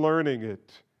 always learning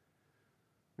it.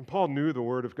 And Paul knew the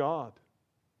Word of God.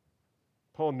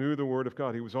 Paul knew the Word of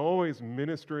God. He was always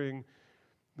ministering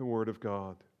the Word of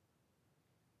God.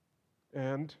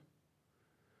 And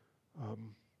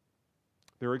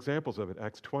There are examples of it.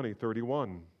 Acts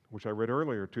 20:31, which I read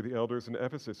earlier, to the elders in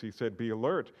Ephesus. He said, be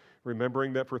alert,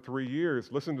 remembering that for 3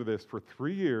 years, listen to this, for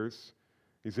 3 years,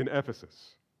 he's in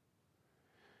Ephesus.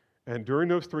 And during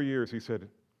those 3 years, he said,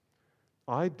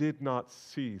 I did not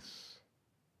cease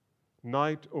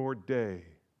night or day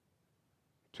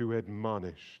to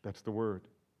admonish, that's the word,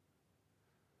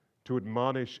 to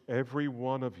admonish every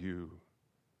one of you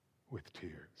with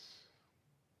tears.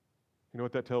 You know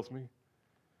what that tells me?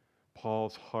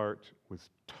 Paul's heart was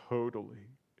totally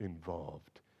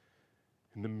involved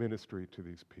in the ministry to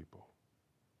these people.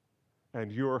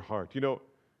 And your heart, you know,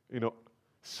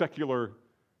 secular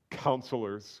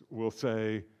counselors will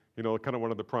say, kind of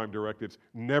one of the prime directives,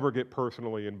 never get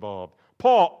personally involved.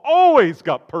 Paul always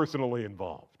got personally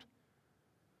involved.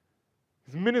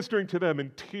 He's ministering to them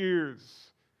in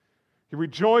tears. He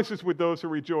rejoices with those who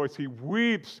rejoice. He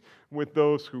weeps with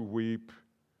those who weep.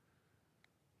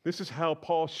 This is how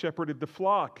Paul shepherded the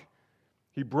flock.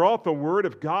 He brought the word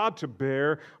of God to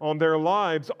bear on their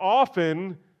lives,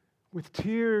 often with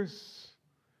tears.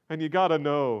 And you got to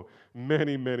know,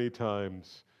 many, many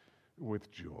times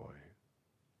with joy.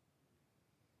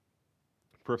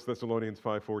 1 Thessalonians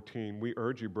 5:14, we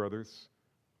urge you, brothers,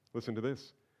 listen to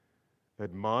this,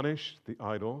 admonish the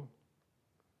idle.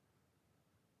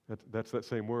 That's that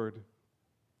same word,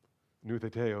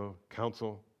 noutheteo,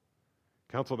 counsel.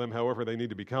 Counsel them however they need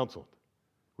to be counseled,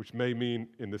 which may mean,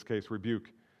 in this case,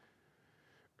 rebuke.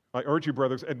 I urge you,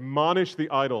 brothers, admonish the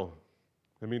idle.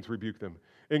 That means rebuke them.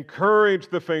 Encourage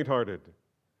the faint-hearted.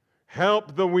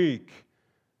 Help the weak.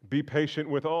 Be patient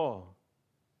with all.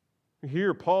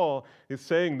 Here, Paul is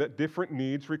saying that different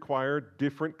needs require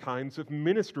different kinds of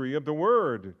ministry of the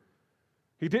word.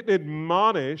 He didn't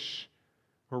admonish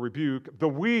or rebuke the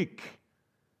weak.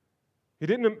 He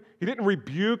didn't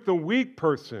rebuke the weak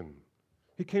person.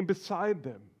 He came beside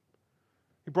them.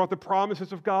 He brought the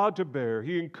promises of God to bear.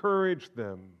 He encouraged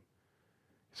them.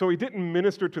 So he didn't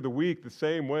minister to the weak the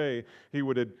same way he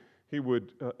would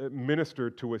minister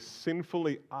to a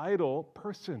sinfully idle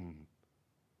person.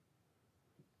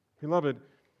 Beloved,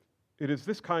 it is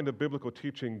this kind of biblical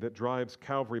teaching that drives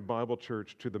Calvary Bible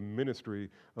Church to the ministry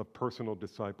of personal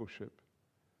discipleship,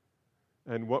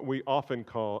 and what we often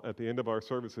call at the end of our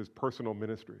services personal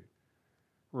ministry.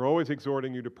 We're always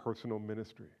exhorting you to personal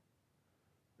ministry.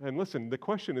 And listen, the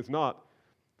question is not,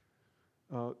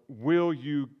 will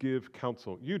you give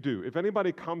counsel? You do. If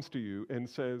anybody comes to you and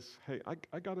says, hey,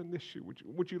 I got an issue,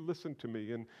 would you listen to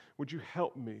me and would you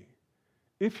help me?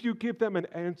 If you give them an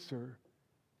answer,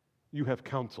 you have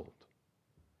counseled.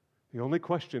 The only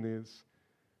question is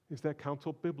that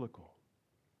counsel biblical?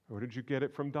 Or did you get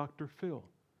it from Dr. Phil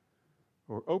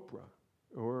or Oprah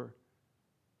or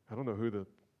I don't know who the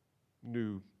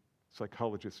new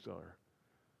psychologists are?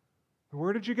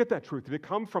 Where did you get that truth? Did it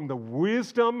come from the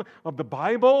wisdom of the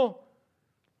Bible?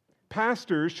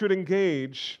 Pastors should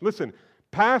engage, listen,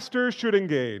 pastors should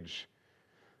engage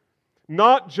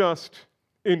not just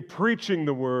in preaching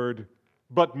the word,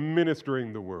 but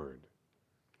ministering the word.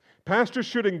 Pastors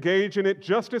should engage in it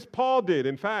just as Paul did.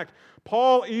 In fact,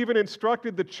 Paul even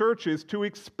instructed the churches to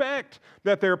expect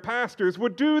that their pastors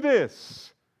would do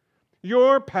this.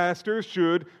 Your pastors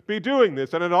should be doing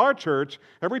this. And in our church,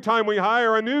 every time we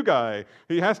hire a new guy,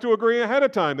 he has to agree ahead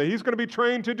of time that he's going to be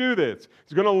trained to do this.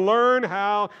 He's going to learn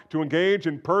how to engage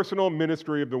in personal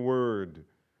ministry of the word.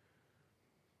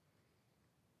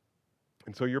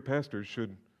 And so your pastors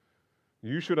should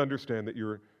understand that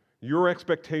your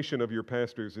expectation of your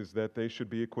pastors is that they should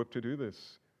be equipped to do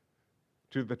this.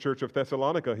 To the church of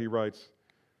Thessalonica, he writes,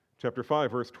 chapter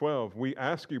 5, verse 12, we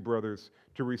ask you, brothers,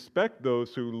 to respect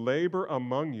those who labor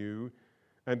among you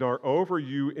and are over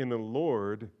you in the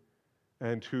Lord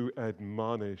and to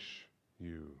admonish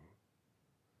you.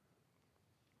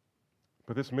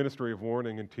 But this ministry of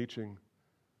warning and teaching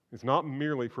is not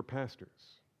merely for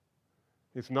pastors.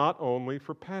 It's not only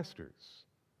for pastors.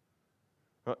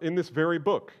 In this very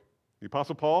book, the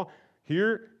Apostle Paul,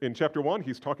 here in chapter 1,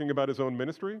 he's talking about his own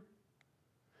ministry.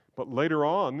 But later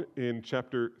on in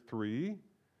chapter 3,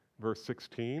 verse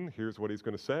 16, here's what he's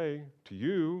going to say to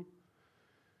you.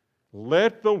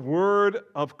 Let the word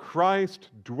of Christ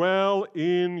dwell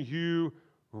in you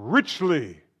richly.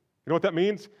 You know what that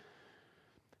means?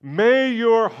 May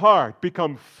your heart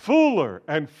become fuller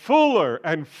and fuller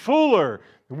and fuller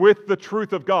with the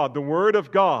truth of God, the word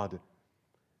of God.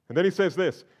 And then he says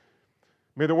this,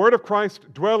 may the word of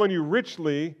Christ dwell in you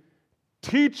richly,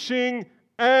 teaching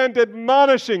and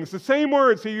admonishing. It's the same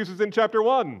words he uses in chapter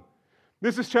 1.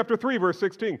 This is chapter 3, verse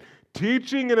 16.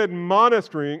 Teaching and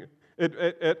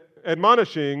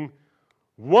admonishing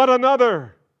one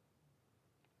another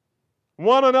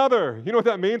one another. You know what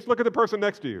that means? Look at the person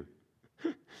next to you.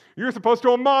 You're supposed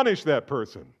to admonish that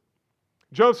person.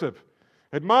 Joseph,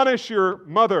 admonish your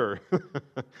mother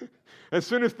as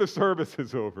soon as the service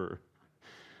is over.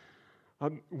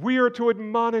 We are to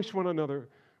admonish one another.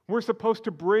 We're supposed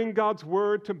to bring God's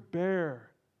word to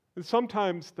bear. And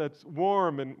sometimes that's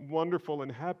warm and wonderful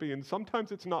and happy, and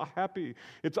sometimes it's not happy.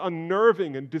 It's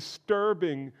unnerving and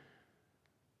disturbing.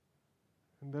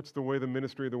 And that's the way the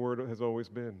ministry of the word has always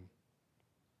been.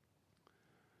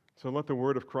 So let the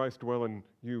word of Christ dwell in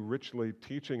you richly,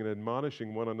 teaching and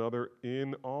admonishing one another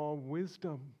in all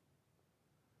wisdom.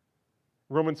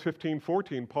 Romans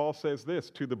 15:14, Paul says this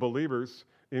to the believers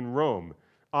in Rome,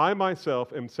 I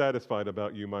myself am satisfied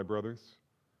about you, my brothers.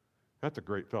 That's a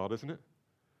great thought, isn't it?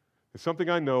 It's something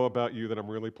I know about you that I'm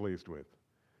really pleased with.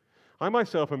 I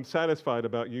myself am satisfied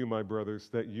about you, my brothers,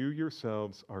 that you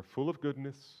yourselves are full of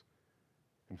goodness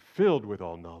and filled with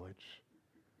all knowledge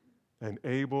and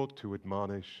able to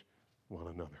admonish one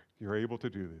another. You're able to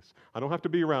do this. I don't have to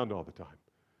be around all the time.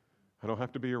 I don't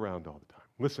have to be around all the time.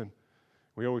 Listen,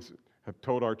 we always have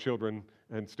told our children,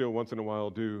 and still once in a while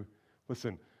do,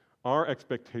 listen, our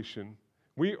expectation,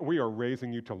 we are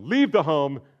raising you to leave the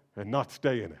home and not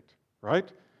stay in it, right?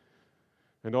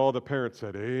 And all the parents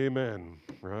said, amen,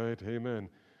 right? Amen.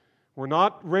 We're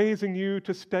not raising you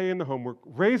to stay in the home. We're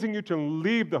raising you to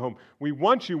leave the home. We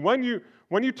want you, when you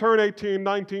turn 18,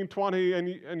 19, 20,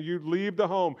 and you leave the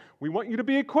home, we want you to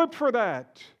be equipped for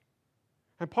that.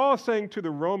 And Paul is saying to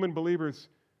the Roman believers,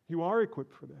 you are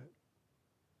equipped for that.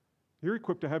 You're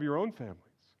equipped to have your own families.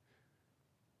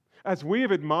 As we have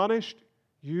admonished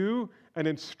you and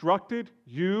instructed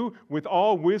you with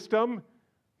all wisdom,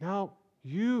 now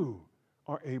you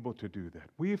are able to do that.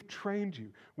 We have trained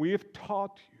you. We have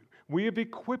taught you. We have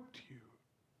equipped you.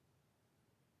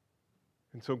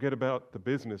 And so get about the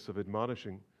business of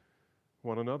admonishing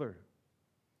one another.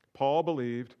 Paul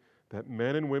believed that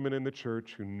men and women in the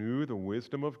church who knew the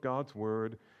wisdom of God's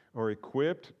word are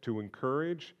equipped to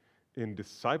encourage in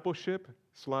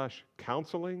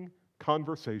discipleship/counseling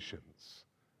conversations.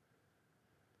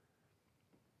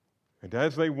 And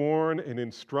as they warn and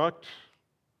instruct,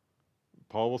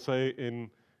 Paul will say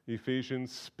in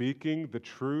Ephesians, speaking the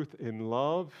truth in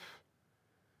love,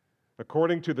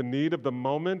 according to the need of the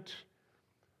moment,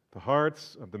 the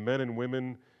hearts of the men and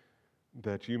women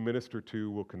that you minister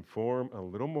to will conform a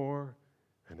little more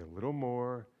and a little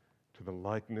more to the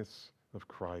likeness of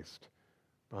Christ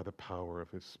by the power of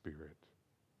His Spirit.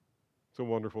 It's a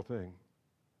wonderful thing.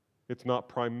 It's not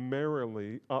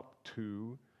primarily up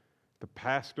to the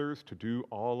pastors to do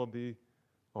all of the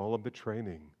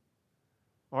training.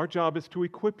 Our job is to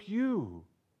equip you,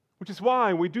 which is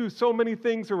why we do so many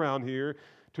things around here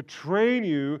to train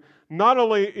you not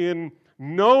only in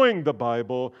knowing the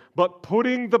Bible, but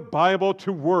putting the Bible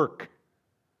to work.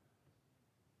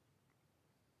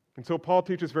 And so Paul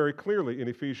teaches very clearly in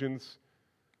Ephesians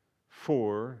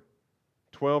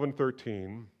 4:12 and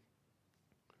 13,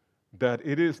 that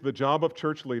it is the job of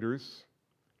church leaders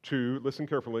to, listen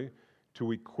carefully,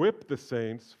 to equip the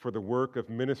saints for the work of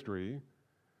ministry,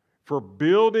 for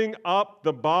building up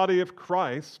the body of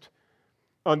Christ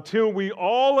until we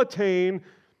all attain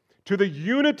to the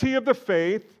unity of the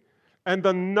faith and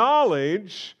the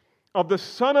knowledge of the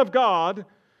Son of God,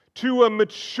 to a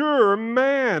mature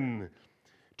man,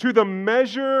 to the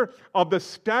measure of the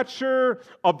stature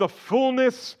of the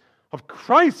fullness of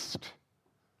Christ.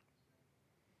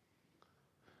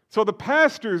 So the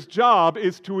pastor's job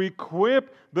is to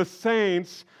equip the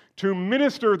saints to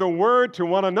minister the word to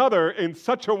one another in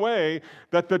such a way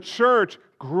that the church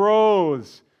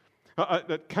grows.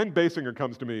 Ken Basinger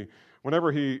comes to me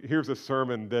whenever he hears a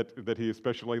sermon that he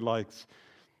especially likes,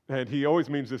 and he always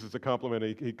means this as a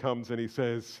compliment. He comes and he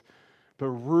says, the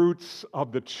roots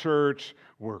of the church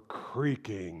were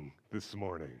creaking this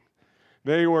morning.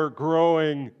 They were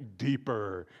growing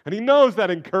deeper. And he knows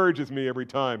that encourages me every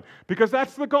time, because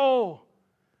that's the goal.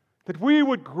 That we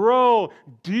would grow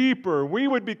deeper. We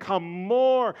would become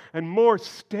more and more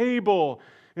stable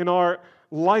in our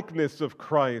likeness of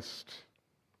Christ.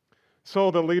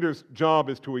 So the leader's job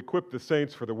is to equip the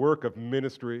saints for the work of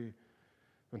ministry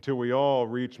until we all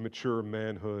reach mature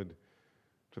manhood,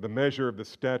 to the measure of the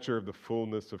stature of the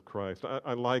fullness of Christ.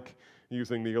 I like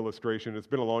using the illustration. It's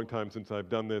been a long time since I've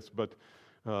done this, but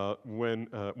when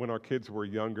our kids were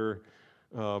younger,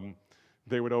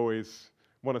 they would always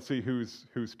want to see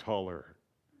who's taller,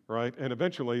 right? And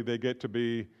eventually they get to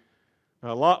be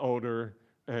a lot older,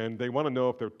 and they want to know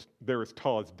if they're as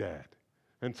tall as Dad.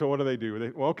 And so what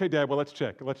do? Well, okay, Dad, well, let's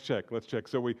check.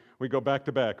 So we go back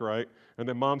to back, right? And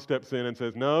then Mom steps in and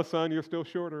says, no, son, you're still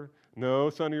shorter. No,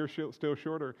 son, you're still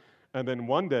shorter. And then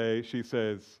one day she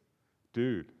says,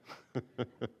 dude,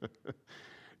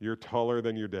 you're taller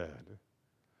than your dad.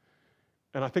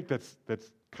 And I think that's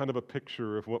kind of a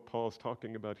picture of what Paul's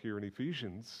talking about here in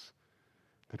Ephesians,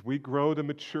 that we grow to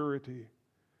maturity,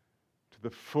 to the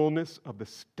fullness of the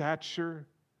stature,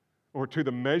 or to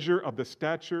the measure of the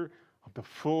stature of the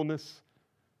fullness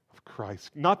of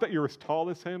Christ. Not that you're as tall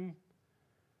as him,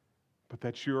 but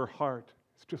that your heart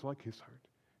is just like his heart.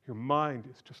 Your mind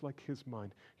is just like his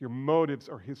mind. Your motives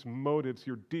are his motives.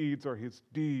 Your deeds are his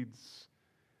deeds.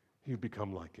 You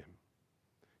become like him.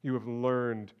 You have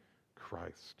learned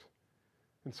Christ.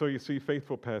 And so you see,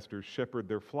 faithful pastors shepherd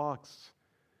their flocks.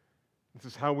 This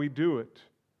is how we do it.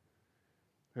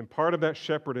 And part of that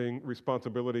shepherding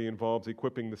responsibility involves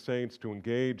equipping the saints to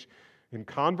engage in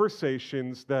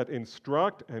conversations that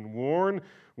instruct and warn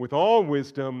with all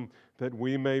wisdom, that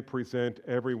we may present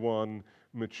everyone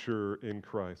mature in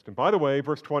Christ. And by the way,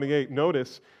 verse 28,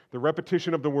 notice the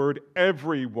repetition of the word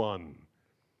everyone.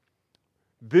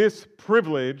 This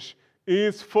privilege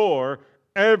is for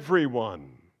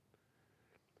everyone.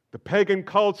 The pagan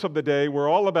cults of the day were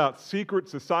all about secret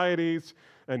societies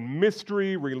and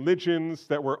mystery religions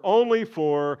that were only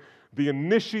for the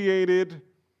initiated,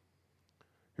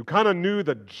 who kind of knew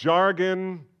the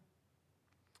jargon,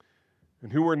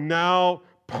 and who were now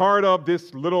part of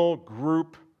this little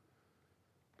group.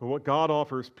 But what God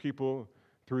offers people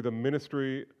through the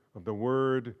ministry of the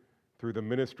Word, through the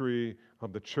ministry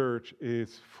of the church,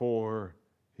 is for,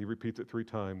 he repeats it 3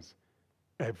 times,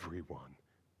 everyone.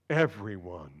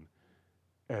 Everyone.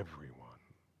 Everyone.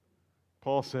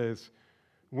 Paul says,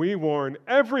 we warn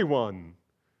everyone,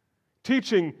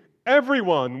 teaching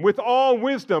everyone with all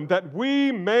wisdom, that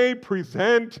we may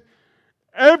present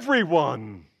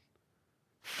everyone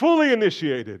fully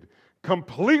initiated,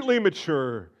 completely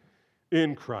mature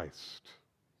in Christ.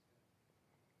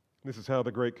 This is how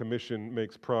the Great Commission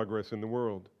makes progress in the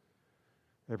world.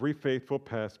 Every faithful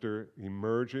pastor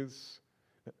engages.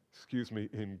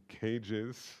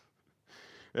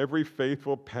 Every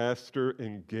faithful pastor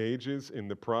engages in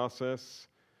the process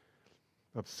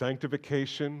of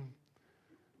sanctification,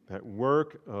 that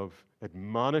work of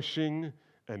admonishing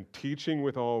and teaching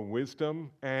with all wisdom,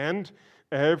 and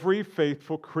every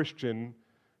faithful Christian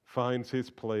finds his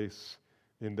place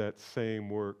in that same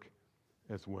work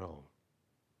as well.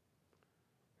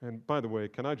 And by the way,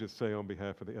 can I just say on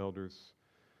behalf of the elders,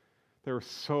 there are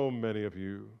so many of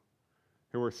you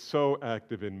who are so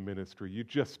active in ministry, you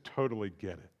just totally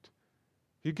get it.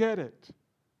 You get it.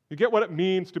 You get what it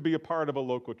means to be a part of a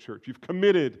local church. You've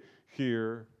committed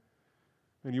here,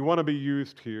 and you want to be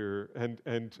used here.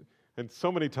 And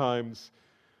so many times,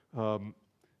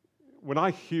 when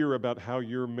I hear about how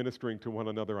you're ministering to one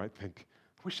another, I think,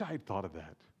 I wish I had thought of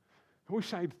that. I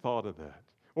wish I had thought of that.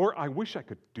 Or I wish I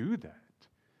could do that.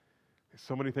 There's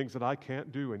so many things that I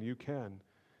can't do, and you can.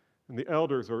 And the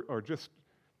elders are just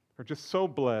so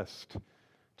blessed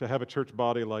to have a church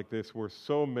body like this, where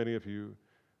so many of you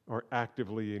are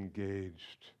actively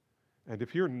engaged. And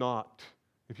if you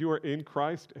are in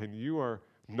Christ and you are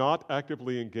not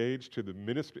actively engaged in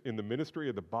the ministry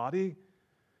of the body,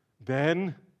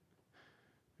 then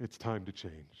it's time to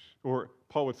change. Or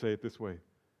Paul would say it this way,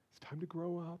 it's time to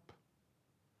grow up.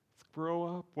 Let's grow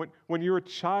up. When you're a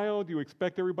child, you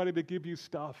expect everybody to give you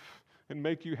stuff and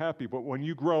make you happy. But when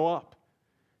you grow up,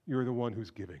 you're the one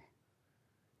who's giving.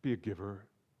 Be a giver.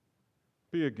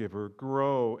 Be a giver.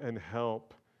 Grow and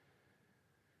help.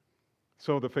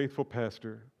 So the faithful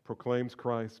pastor proclaims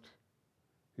Christ.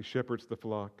 He shepherds the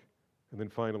flock. And then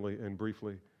finally and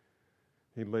briefly,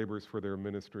 he labors for their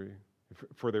ministry,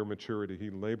 for their maturity. He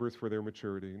labors for their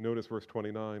maturity. Notice verse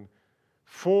 29.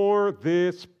 For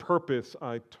this purpose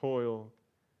I toil,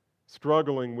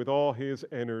 struggling with all his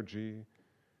energy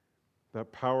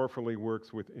that powerfully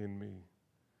works within me.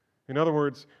 In other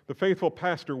words, the faithful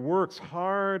pastor works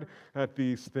hard at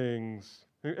these things.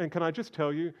 And can I just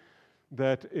tell you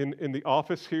that in the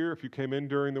office here, if you came in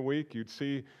during the week, you'd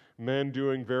see men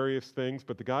doing various things,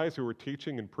 but the guys who were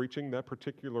teaching and preaching that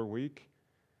particular week,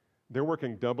 they're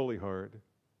working doubly hard,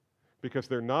 because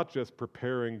they're not just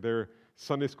preparing their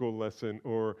Sunday school lesson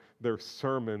or their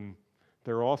sermon,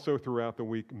 they're also throughout the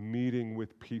week meeting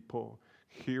with people,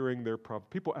 hearing their problems.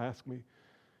 People ask me,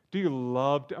 do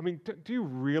you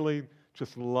really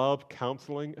just love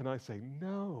counseling? And I say,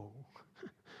 no.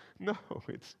 No,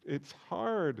 it's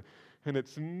hard, and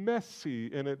it's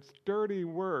messy, and it's dirty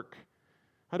work.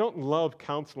 I don't love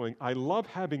counseling. I love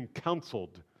having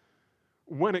counseled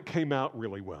when it came out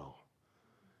really well.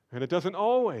 And it doesn't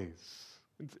always.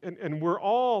 And we're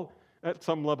all, at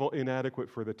some level, inadequate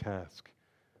for the task.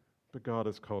 But God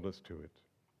has called us to it.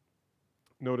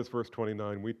 notice verse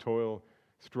 29, we toil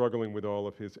struggling with all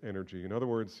of his energy. In other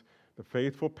words, the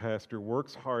faithful pastor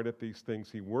works hard at these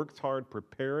things. He works hard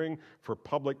preparing for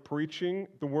public preaching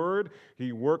the word.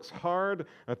 He works hard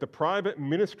at the private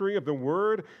ministry of the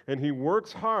word. And he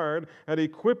works hard at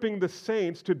equipping the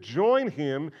saints to join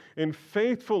him in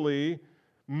faithfully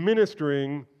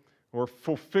ministering or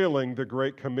fulfilling the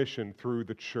Great Commission through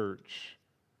the church.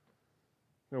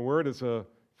 Now, where does a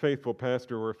faithful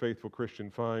pastor or a faithful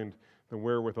Christian find the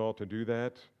wherewithal to do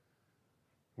that?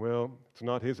 Well, it's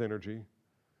not his energy.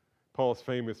 Paul's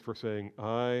famous for saying,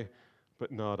 I,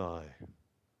 but not I.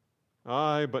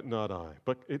 I, but not I.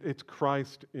 But it's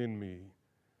Christ in me.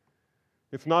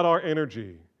 It's not our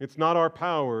energy. It's not our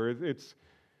power. It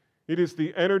is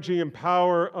the energy and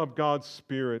power of God's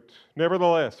Spirit.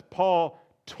 Nevertheless, Paul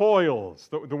toils.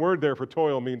 The word there for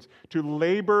toil means to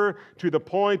labor to the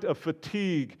point of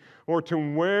fatigue or to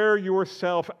wear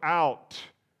yourself out.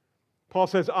 Paul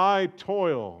says, I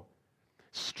toil.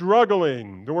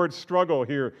 Struggling. The word struggle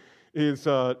here is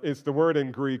the word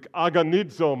in Greek,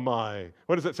 agonizomai.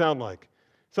 What does it sound like?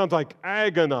 It sounds like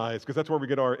agonize, because that's where we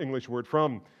get our English word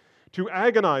from. To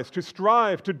agonize, to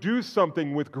strive, to do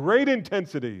something with great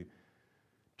intensity,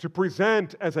 to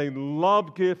present as a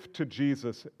love gift to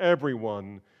Jesus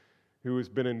everyone who has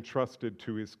been entrusted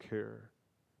to his care.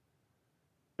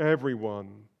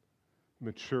 Everyone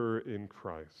mature in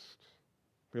Christ.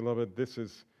 Beloved, this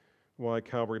is why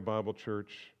Calvary Bible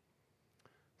Church,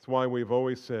 it's why we've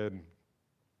always said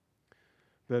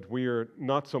that we are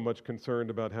not so much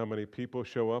concerned about how many people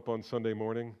show up on Sunday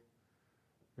morning.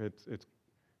 It's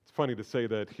funny to say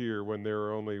that here when there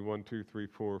are only 1, 2, 3,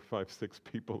 4, 5, 6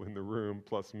 people in the room,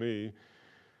 plus me.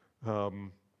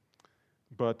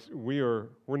 But we're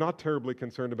not terribly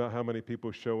concerned about how many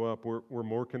people show up. We're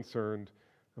more concerned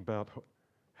about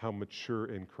how mature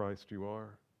in Christ you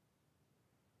are.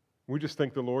 We just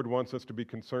think the Lord wants us to be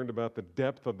concerned about the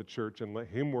depth of the church and let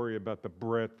him worry about the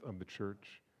breadth of the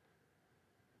church.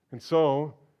 And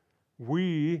so,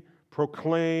 we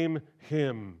proclaim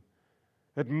him,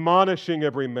 admonishing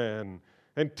every man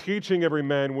and teaching every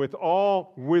man with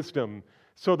all wisdom,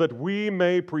 so that we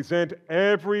may present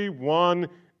everyone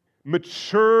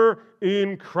mature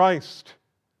in Christ.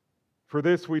 For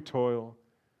this we toil,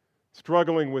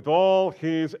 struggling with all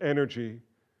his energy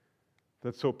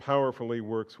that so powerfully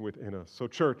works within us. So,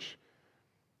 church,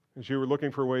 as you were looking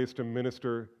for ways to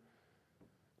minister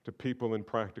to people in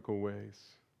practical ways,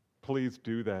 please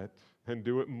do that and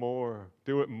do it more.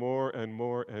 Do it more and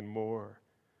more and more.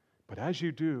 But as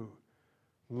you do,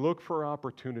 look for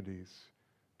opportunities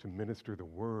to minister the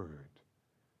Word.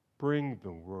 Bring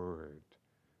the Word.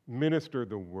 Minister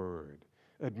the Word.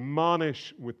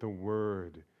 Admonish with the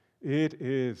Word. It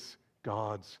is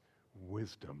God's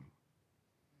wisdom.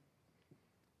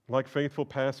 Like faithful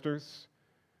pastors,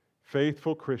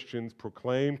 faithful Christians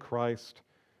proclaim Christ,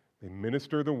 they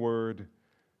minister the Word,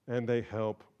 and they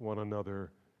help one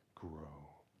another grow.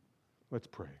 Let's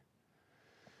pray.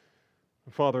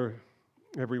 Father,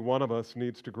 every one of us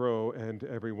needs to grow, and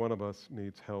every one of us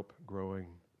needs help growing.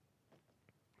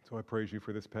 So I praise you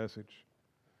for this passage.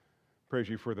 Praise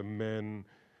you for the men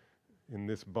in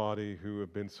this body who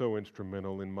have been so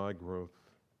instrumental in my growth.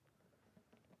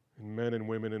 And men and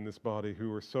women in this body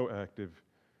who are so active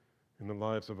in the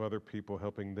lives of other people,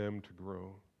 helping them to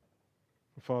grow.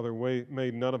 Father,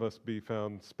 may none of us be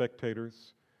found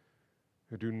spectators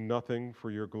who do nothing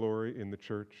for your glory in the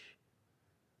church,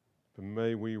 but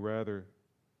may we rather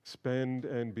spend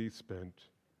and be spent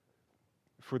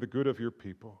for the good of your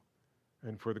people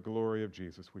and for the glory of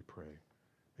Jesus, we pray.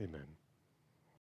 Amen.